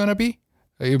confidence you're gonna be.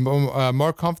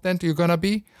 More confident you're gonna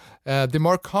be. The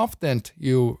more confident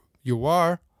you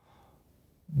are,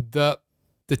 the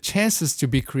chances to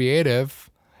be creative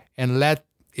and let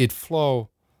it flow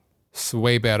is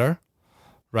way better,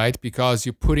 right? Because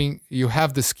you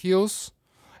have the skills,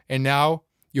 and now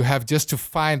you have just to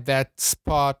find that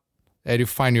spot that you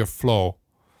find your flow.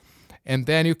 And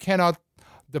then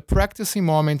the practicing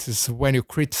moment is when you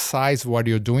criticize what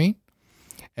you're doing,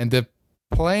 and the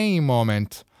playing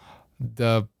moment,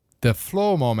 the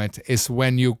flow moment is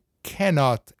when you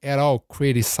cannot at all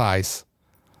criticize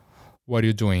what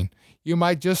you're doing. You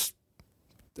might just,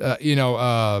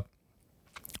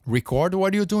 record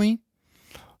what you're doing,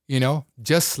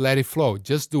 just let it flow,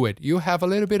 just do it. You have a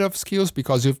little bit of skills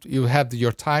because you have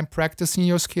your time practicing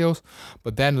your skills,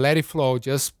 but then let it flow,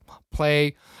 just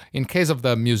play. In case of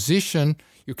the musician,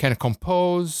 you can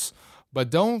compose, but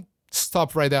don't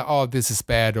stop right there. Oh, this is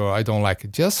bad, or I don't like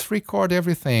it. Just record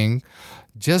everything.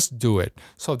 Just do it.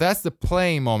 So that's the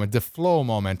playing moment, the flow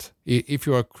moment. If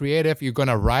you're creative, you're going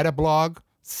to write a blog.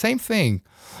 Same thing.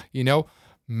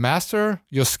 Master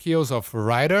your skills of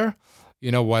writer,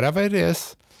 whatever it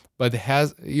is. But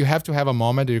you have to have a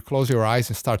moment that you close your eyes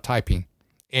and start typing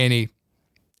any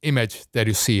image that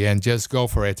you see and just go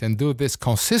for it. And do this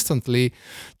consistently.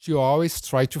 You always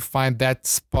try to find that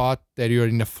spot that you're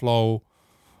in the flow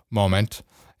moment,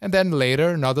 and then later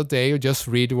another day you just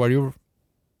read what you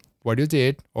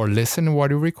did or listen to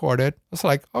what you recorded. It's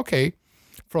like, okay,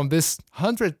 from this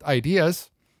 100 ideas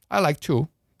I like 2.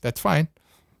 That's fine.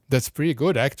 That's pretty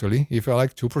good, actually. If you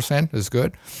like 2%, is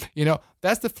good.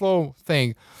 That's the flow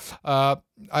thing. I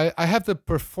have the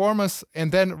performance,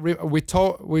 and then we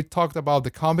talked about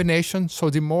the combination. So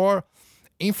the more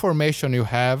information you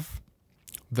have,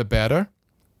 the better.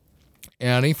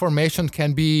 And information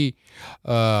can be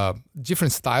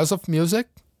different styles of music,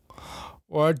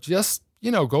 or just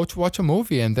go to watch a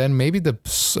movie, and then maybe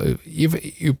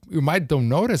you might don't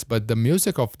notice, but the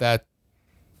music of that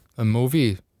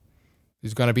movie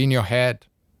is gonna be in your head,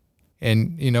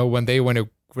 and when you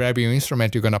grab your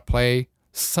instrument, you're gonna play.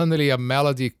 Suddenly, a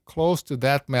melody close to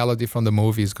that melody from the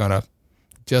movie is gonna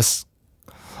just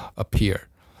appear.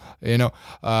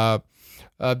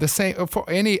 The same for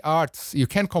any arts. You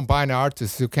can combine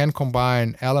artists. You can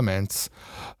combine elements.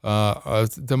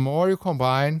 The more you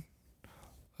combine,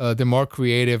 the more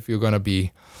creative you're gonna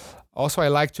be. Also, I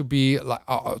like to be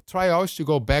try always to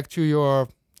go back to your.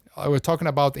 We're talking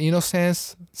about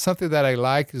innocence. Something that I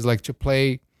like is like to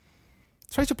play.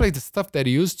 Try to play the stuff that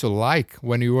you used to like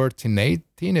when you were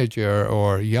teenager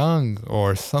or young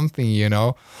or something.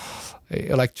 I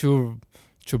like to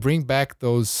bring back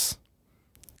those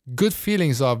good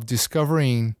feelings of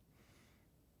discovering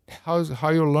how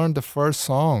you learned the first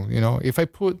song. If I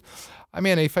put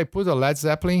a Led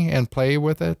Zeppelin and play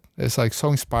with it, it's like so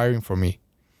inspiring for me.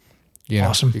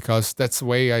 Awesome. Because that's the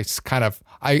way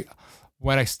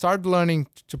when I started learning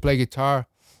to play guitar,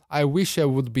 I wish I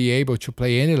would be able to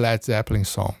play any Led Zeppelin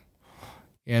song.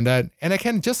 And I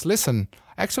can just listen.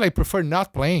 Actually, I prefer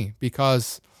not playing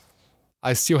because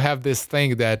I still have this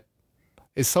thing that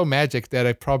is so magic that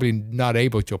I'm probably not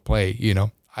able to play,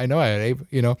 I know I'm able,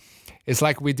 It's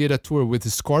like we did a tour with the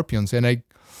Scorpions, and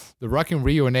the Rock in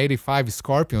Rio in '85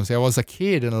 Scorpions. I was a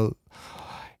kid,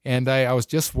 and I was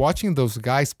just watching those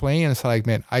guys playing, and it's like,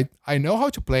 man, I know how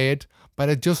to play it, but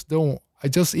I just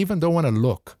even don't want to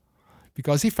look,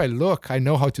 because if I look, I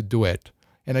know how to do it,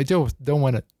 and I just don't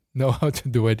want to know how to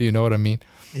do it. You know what I mean?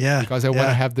 Yeah. Because I want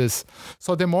to have this.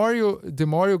 So the more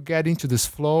you get into this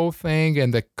flow thing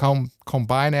and the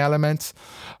combine elements,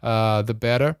 the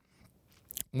better.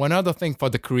 One other thing for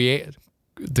the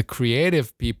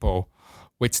creative people,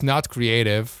 which not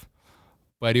creative,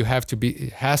 but it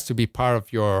has to be part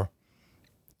of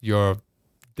your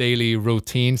daily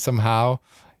routine somehow,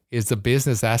 is the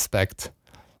business aspect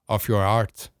of your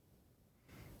art.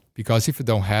 Because if you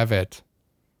don't have it,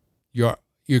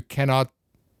 you cannot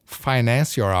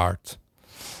finance your art.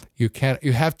 You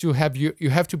have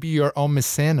to be your own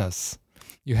mecenas.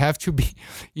 You have to be,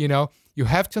 you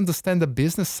have to understand the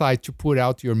business side to put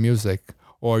out your music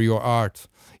or your art.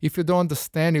 If you don't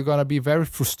understand, you're going to be very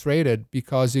frustrated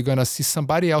because you're going to see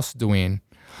somebody else doing.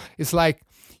 It's like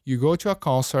you go to a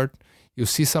concert, you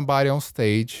see somebody on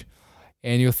stage,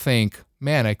 and you think,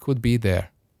 man, I could be there.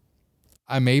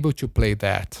 I'm able to play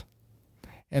that.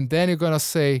 And then you're going to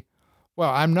say,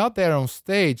 well, I'm not there on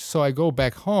stage, so I go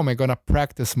back home, I'm going to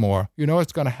practice more. You know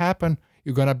what's going to happen?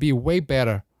 You're going to be way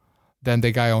better than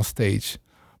the guy on stage.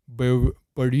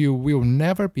 But you will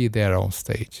never be there on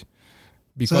stage.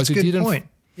 Because so that's you a good didn't point.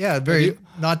 Yeah,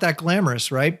 not that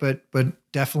glamorous, right? But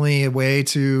definitely a way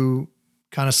to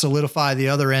kind of solidify the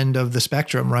other end of the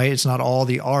spectrum, right? It's not all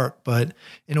the art, but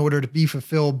in order to be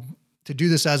fulfilled, to do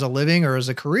this as a living or as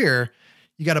a career,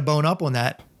 you got to bone up on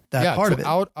that part of it.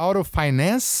 Out of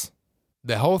finance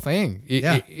the whole thing.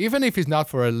 Even if it's not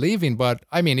for a living, but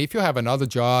I mean, if you have another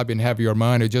job and have your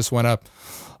money, you just want to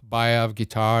buy a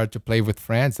guitar to play with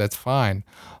friends, that's fine.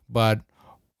 But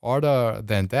other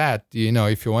than that,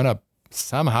 if you want to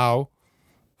somehow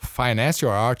finance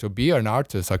your art or be an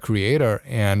artist, a creator,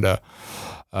 and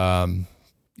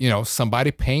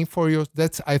somebody paying for you,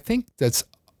 I think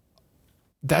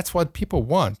that's what people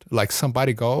want. Like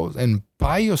somebody goes and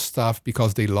buy your stuff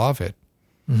because they love it.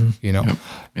 Yep.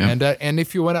 And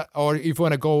if you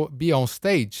wanna go be on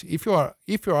stage, if you're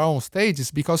on stage,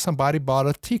 it's because somebody bought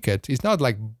a ticket. It's not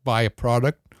like buy a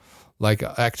product, like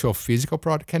an actual physical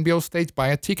product. Can be on stage, buy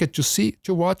a ticket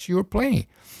to watch you playing.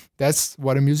 That's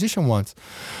what a musician wants.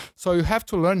 So you have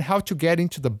to learn how to get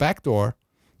into the back door,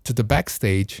 to the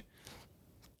backstage,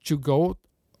 to go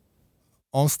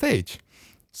on stage.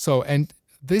 So, and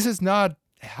this is not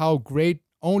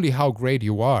only how great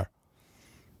you are.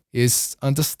 Is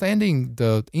understanding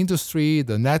the industry,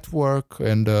 the network,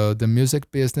 and the music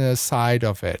business side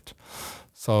of it.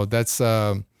 So that's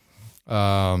I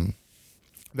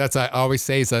always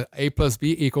say is A plus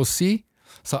B equals C.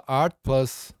 So art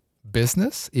plus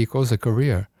business equals a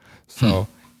career. So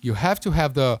you have to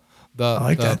have the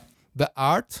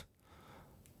art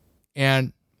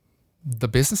and the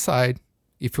business side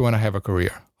if you want to have a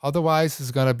career. Otherwise,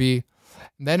 it's gonna be.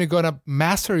 Then you're gonna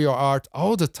master your art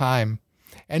all the time.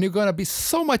 And you're going to be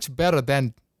so much better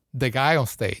than the guy on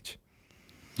stage.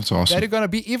 That's awesome. That you're going to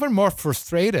be even more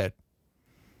frustrated,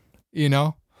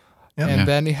 And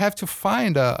then you have to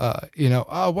find,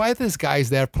 why this guy is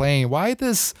there playing? Why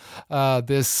this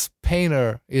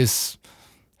painter is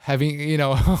having,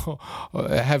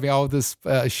 having all this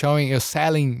showing,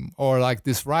 selling, or like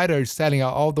this writer is selling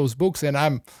all those books, and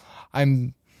I'm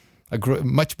a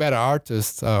much better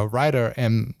artist, writer,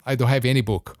 and I don't have any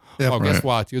book. Guess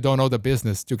what? You don't know the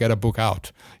business to get a book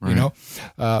out. Right.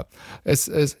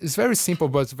 It's very simple,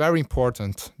 but it's very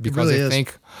important because really I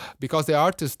think because the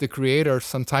artist, the creator,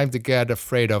 sometimes they get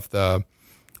afraid of the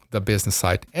business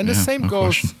side, and the same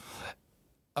goes.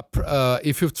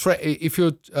 If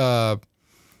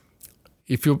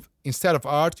you instead of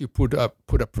art, you put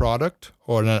a product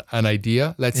or an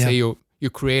idea. Let's say you you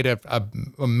create a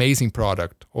amazing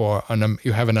product or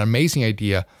you have an amazing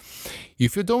idea.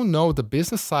 If you don't know the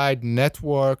business side,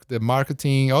 network, the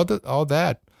marketing, all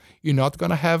that, you're not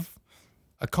gonna have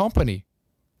a company.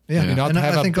 Yeah, you're not and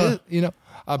have I think a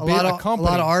lot company.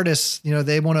 of artists,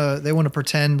 they want to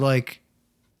pretend like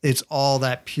it's all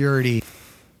that purity,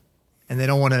 and they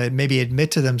don't want to maybe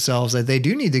admit to themselves that they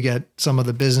do need to get some of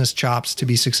the business chops to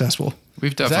be successful.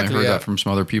 We've definitely heard that from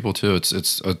some other people too.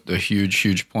 It's a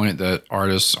huge point that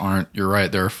artists aren't. You're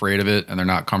right. They're afraid of it and they're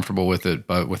not comfortable with it.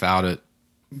 But without it,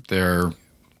 they're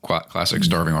classic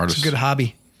starving artists. It's a good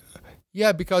hobby.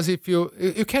 Yeah, because if you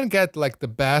can get like the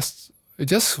best,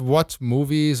 just watch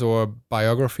movies or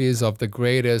biographies of the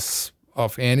greatest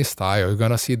of any style. You're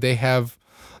gonna see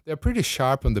they're pretty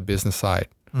sharp on the business side.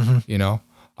 Mm-hmm.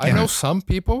 I know some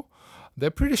people, they're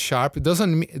pretty sharp. It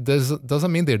doesn't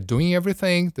mean they're doing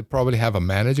everything. They probably have a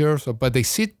manager, but they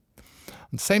sit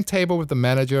on the same table with the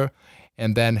manager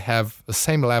and then have the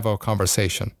same level of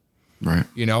conversation. Right.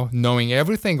 Knowing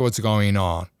everything what's going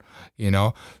on.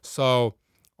 So,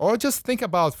 or just think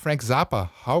about Frank Zappa.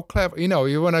 How clever.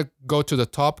 You want to go to the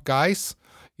top guys.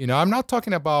 I'm not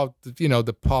talking about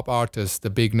the pop artists,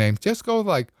 the big names. Just go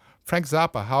like Frank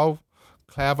Zappa. How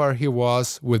clever he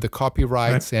was with the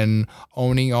copyrights and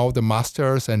owning all the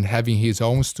masters and having his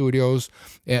own studios.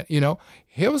 And,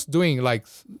 he was doing like,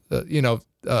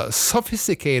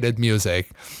 sophisticated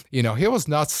music. He was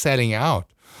not selling out.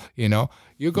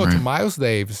 You go to Miles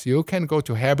Davis, you can go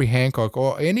to Herbie Hancock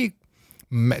or any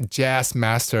jazz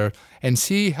master and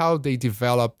see how they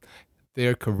developed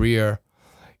their career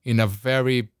in a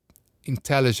very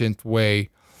intelligent way,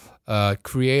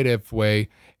 creative way.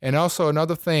 And also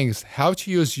another thing is how to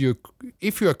use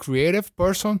if you're a creative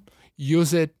person,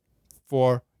 use it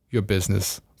for your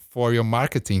business, for your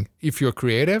marketing. If you're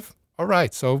creative, all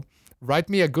right, so write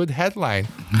me a good headline.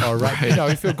 Or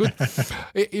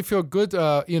if you're a good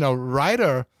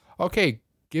writer, okay,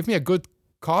 give me a good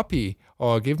copy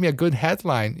or give me a good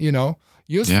headline,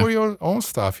 use for your own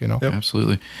stuff, Yep.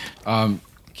 Absolutely.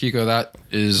 Kiko, that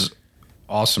is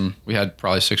awesome. We had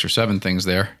probably 6 or 7 things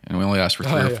there, and we only asked for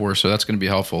 3 or 4, so that's going to be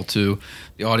helpful to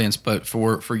the audience. But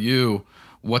for you,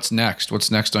 what's next?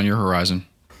 What's next on your horizon?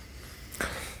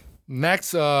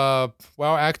 Next,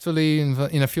 actually,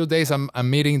 in a few days, I'm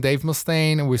meeting Dave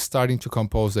Mustaine. We're starting to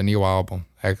compose a new album.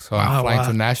 So I'm flying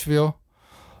to Nashville.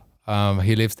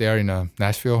 He lives there in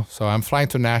Nashville. So I'm flying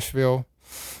to Nashville,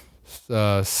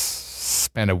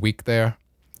 spend a week there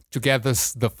to get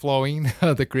the flowing,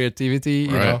 the creativity,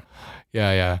 you know.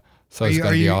 Yeah. So it's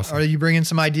going to be awesome. Are you bringing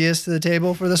some ideas to the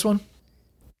table for this one?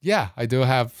 Yeah, I do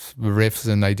have riffs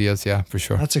and ideas. Yeah, for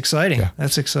sure. That's exciting. Yeah.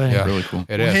 That's exciting. Yeah. Really cool.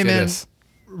 It is. Hey, man, it is.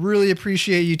 Really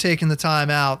appreciate you taking the time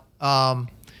out.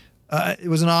 It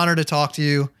was an honor to talk to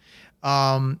you.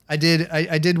 I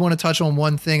did want to touch on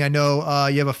one thing. I know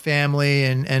you have a family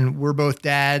and we're both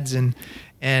dads and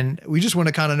we just want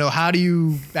to kind of know, how do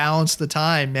you balance the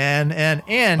time, man?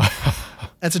 And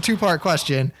that's a 2-part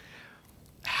question.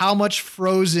 How much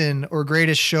Frozen or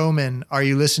Greatest Showman are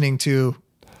you listening to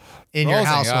in your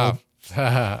household?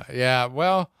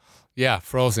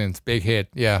 Frozen's big hit.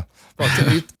 Yeah.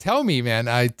 Well, you tell me, man.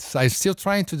 I'm still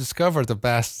trying to discover the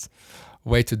best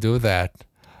way to do that.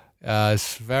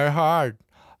 It's very hard.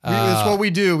 It's what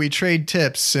we do. We trade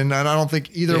tips, and I don't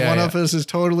think either one of us has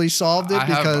totally solved it. I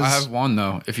have one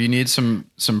though. If you need some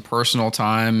personal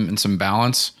time and some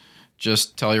balance,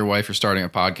 just tell your wife you're starting a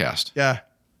podcast. Yeah.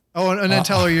 Oh, and then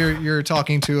tell her you're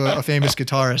talking to a famous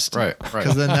guitarist. Right.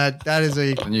 Because then that is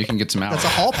and you can get some hours. That's a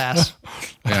hall pass.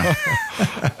 Yeah.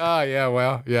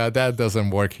 That doesn't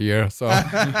work here. So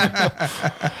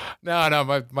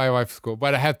no, my wife's cool.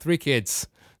 But I have 3 kids,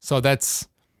 so that's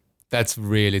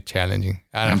really challenging.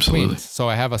 And absolutely. Twins. So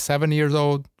I have a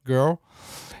 7-year-old girl,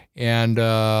 and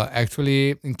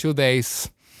actually in 2 days,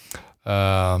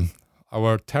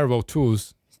 our terrible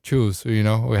twos. We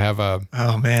have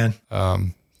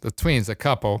the twins, a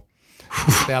couple,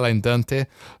 Stella and Dante.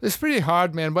 It's pretty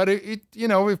hard, man. But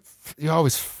you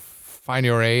always find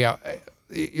your way.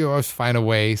 You always find a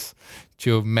ways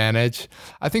to manage.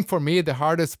 I think for me the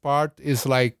hardest part is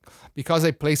like, because I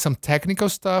play some technical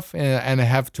stuff and I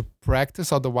have to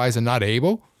practice, otherwise I'm not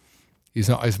able.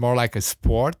 It's more like a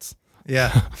sport.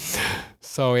 Yeah.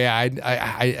 So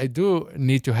I do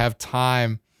need to have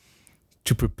time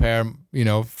to prepare,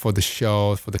 for the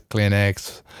shows, for the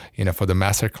clinics, for the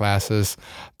master classes.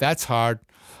 That's hard.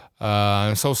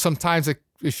 So sometimes I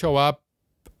show up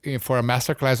for a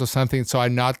master class or something, so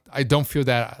I don't feel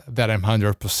that I'm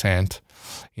 100%.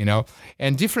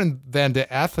 and different than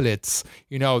the athletes,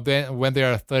 then when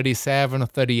they're 37 or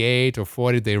 38 or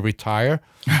 40, they retire,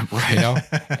 Right.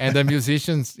 and the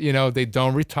musicians, they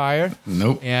don't retire.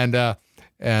 Nope.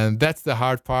 And that's the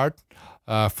hard part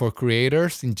for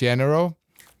creators in general,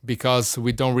 because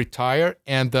we don't retire,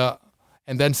 and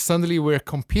then suddenly we're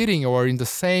competing or in the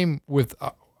same with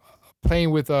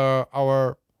playing with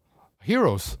our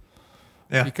heroes.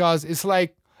 Yeah. Because it's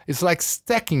like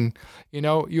stacking.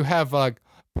 You have like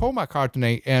Paul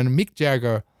McCartney and Mick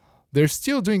Jagger. They're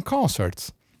still doing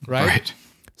concerts, right? Right.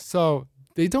 So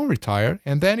they don't retire,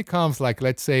 and then it comes like,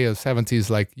 let's say, 70s,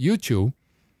 like U2,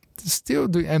 still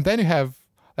do, and then you have,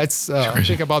 let's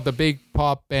think about the big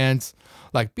pop bands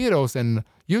like Beatles and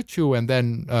U2, and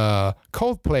then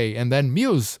Coldplay, and then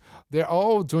Muse. They're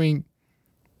all doing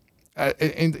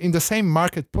in the same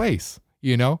marketplace,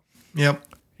 Yep.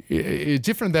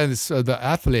 different than the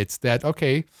athletes that,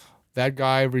 okay, that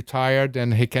guy retired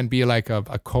and he can be like a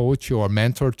coach or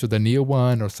mentor to the new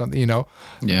one or something,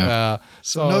 Yeah.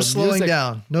 So No slowing music-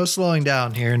 down. No slowing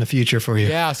down here in the future for you.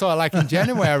 Yeah, so like in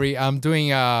January, I'm doing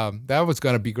that was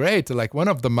gonna be great. Like one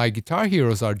of my guitar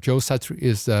heroes are Joe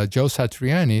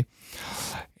Satriani,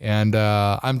 and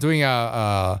I'm doing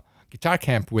a guitar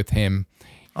camp with him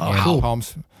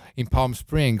in Palm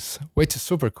Springs, which is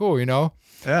super cool, Yeah.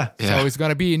 Yeah. So it's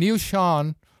gonna be Neil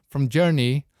Sean from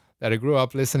Journey that I grew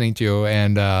up listening to,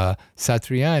 and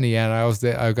Satriani, and I'm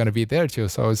gonna be there too.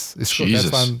 So it's cool. That's Jesus.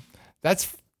 fun. That's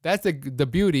the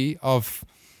beauty of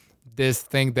this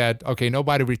thing, that okay,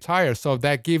 nobody retires, so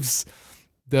that gives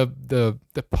the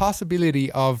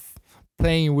possibility of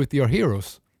playing with your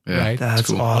heroes, Yeah, right? That's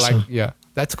cool. awesome.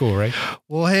 That's cool, right?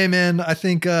 Well, hey man, I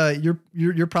think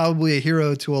you're probably a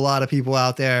hero to a lot of people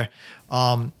out there.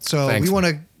 So Thanks,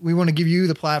 we want to give you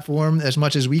the platform as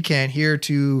much as we can here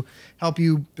to help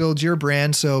you build your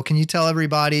brand. So can you tell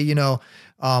everybody,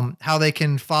 how they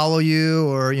can follow you,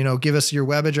 or give us your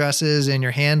web addresses and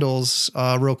your handles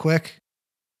real quick?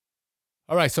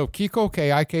 All right, so Kiko,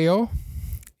 Kiko,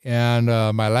 and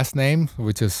my last name,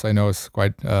 which is, I know is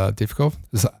quite difficult,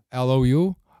 is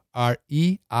Loureiro,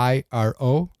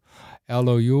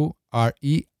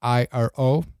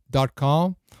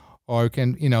 Loureiro.com, or you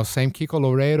can, same Kiko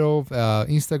Loureiro,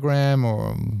 Instagram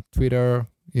or Twitter,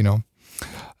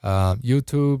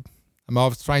 YouTube. I'm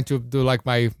always trying to do like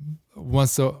my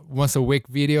once a week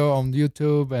video on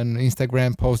YouTube and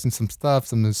Instagram, posting some stuff,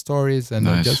 some stories, and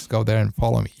Nice. just go there and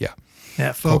follow me. Yeah.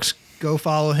 Yeah, folks, go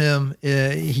follow him.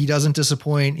 He doesn't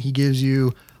disappoint. He gives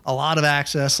you a lot of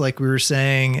access, like we were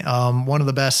saying. One of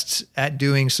the best at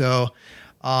doing so.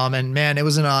 And man, it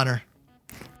was an honor.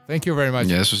 Thank you very much.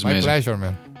 Yeah, this was my amazing. pleasure,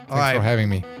 man. Thanks right. for having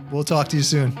me. We'll talk to you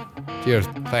soon. Cheers.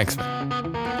 Thanks, man.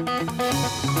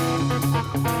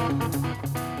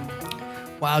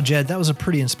 Wow, Jed, that was a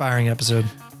pretty inspiring episode.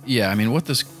 Yeah, I mean, what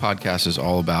this podcast is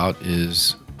all about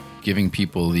is giving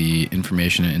people the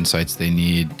information and insights they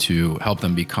need to help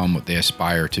them become what they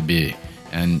aspire to be.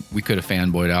 And we could have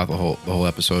fanboyed out the whole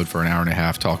episode for an hour and a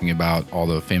half talking about all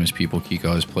the famous people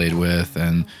Kiko has played with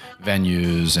and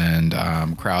venues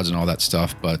and crowds and all that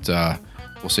stuff, but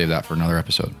we'll save that for another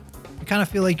episode. I kind of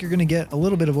feel like you're going to get a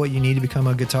little bit of what you need to become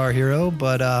a guitar hero,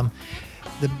 but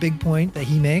the big point that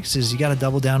he makes is you got to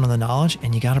double down on the knowledge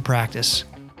and you got to practice.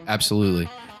 Absolutely.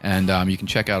 And you can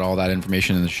check out all that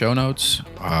information in the show notes,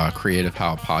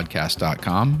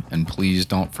 creativehowpodcast.com. And please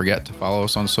don't forget to follow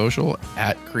us on social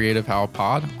at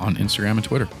creativehowpod on Instagram and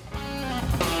Twitter.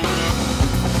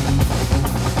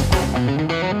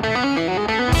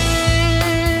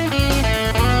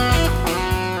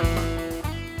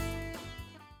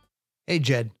 Hey,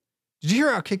 Jed, did you hear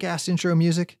our kick-ass intro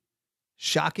music?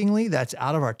 Shockingly, that's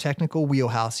out of our technical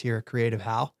wheelhouse here at Creative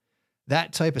How.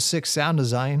 That type of sick sound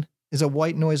design is a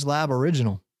White Noise Lab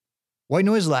original. White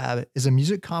Noise Lab is a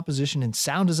music composition and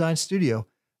sound design studio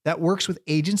that works with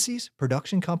agencies,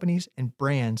 production companies, and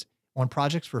brands on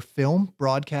projects for film,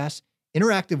 broadcast,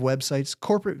 interactive websites,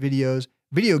 corporate videos,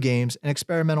 video games, and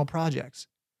experimental projects.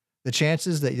 The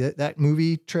chances that that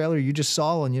movie trailer you just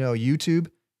saw on, YouTube,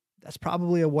 that's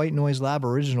probably a White Noise Lab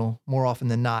original more often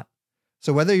than not.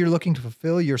 So whether you're looking to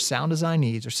fulfill your sound design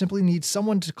needs or simply need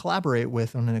someone to collaborate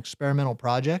with on an experimental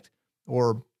project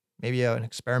or maybe an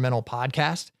experimental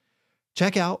podcast,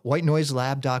 check out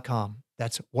whitenoiselab.com.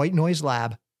 That's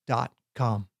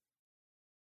whitenoiselab.com.